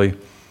spiritually,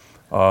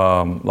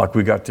 like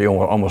we got to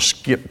almost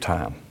skip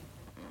time.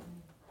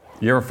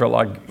 You ever felt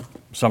like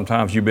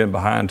sometimes you've been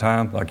behind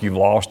time, like you've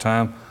lost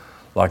time,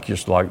 like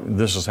this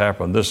has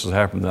happened,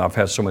 and I've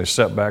had so many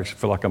setbacks, I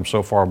feel like I'm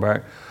so far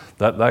back.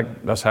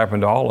 That's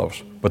happened to all of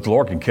us. But the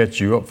Lord can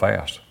catch you up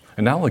fast.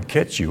 And not only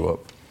catch you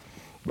up,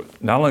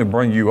 but not only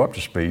bring you up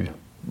to speed,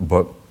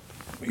 but,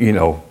 He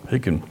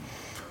can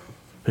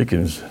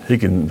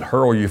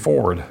hurl you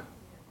forward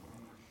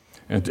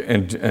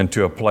and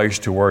to a place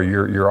to where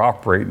you're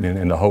operating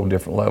in a whole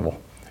different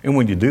level. And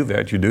when you do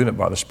that, you're doing it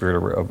by the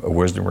spirit of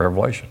wisdom and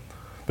revelation,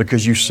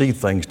 because you see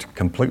things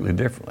completely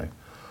differently.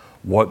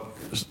 What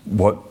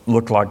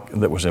looked like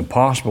that was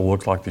impossible,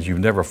 looked like that you've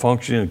never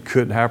functioned,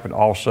 couldn't happen,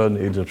 all of a sudden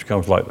it just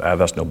becomes like,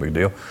 that's no big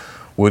deal.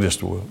 We'll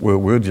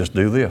just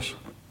do this.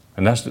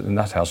 And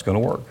that's how it's going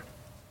to work.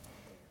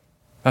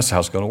 That's how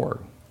it's going to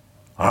work.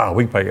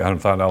 We pay a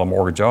 $100,000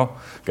 mortgage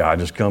off. Guy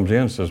just comes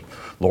in and says,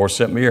 Lord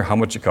sent me here, how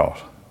much it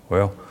cost?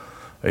 Well,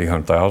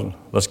 $800,000.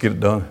 Let's get it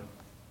done.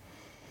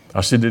 I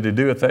said, did he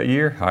do it that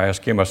year? I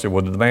asked him, I said,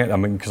 well, did the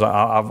man, because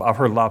I've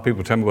heard a lot of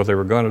people tell me what they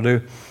were going to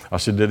do. I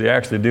said, did he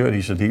actually do it?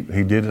 He said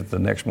he did it the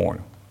next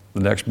morning.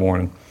 The next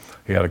morning,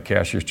 he had a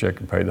cashier's check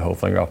and paid the whole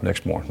thing off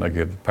next morning. They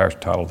gave the pastor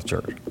title of the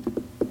church.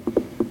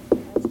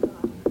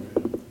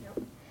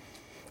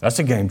 That's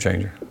a game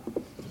changer.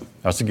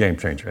 That's a game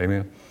changer,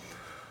 amen.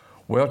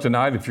 Well,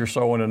 tonight, if you're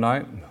sowing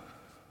tonight,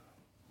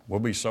 we'll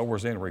be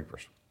sowers and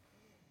reapers.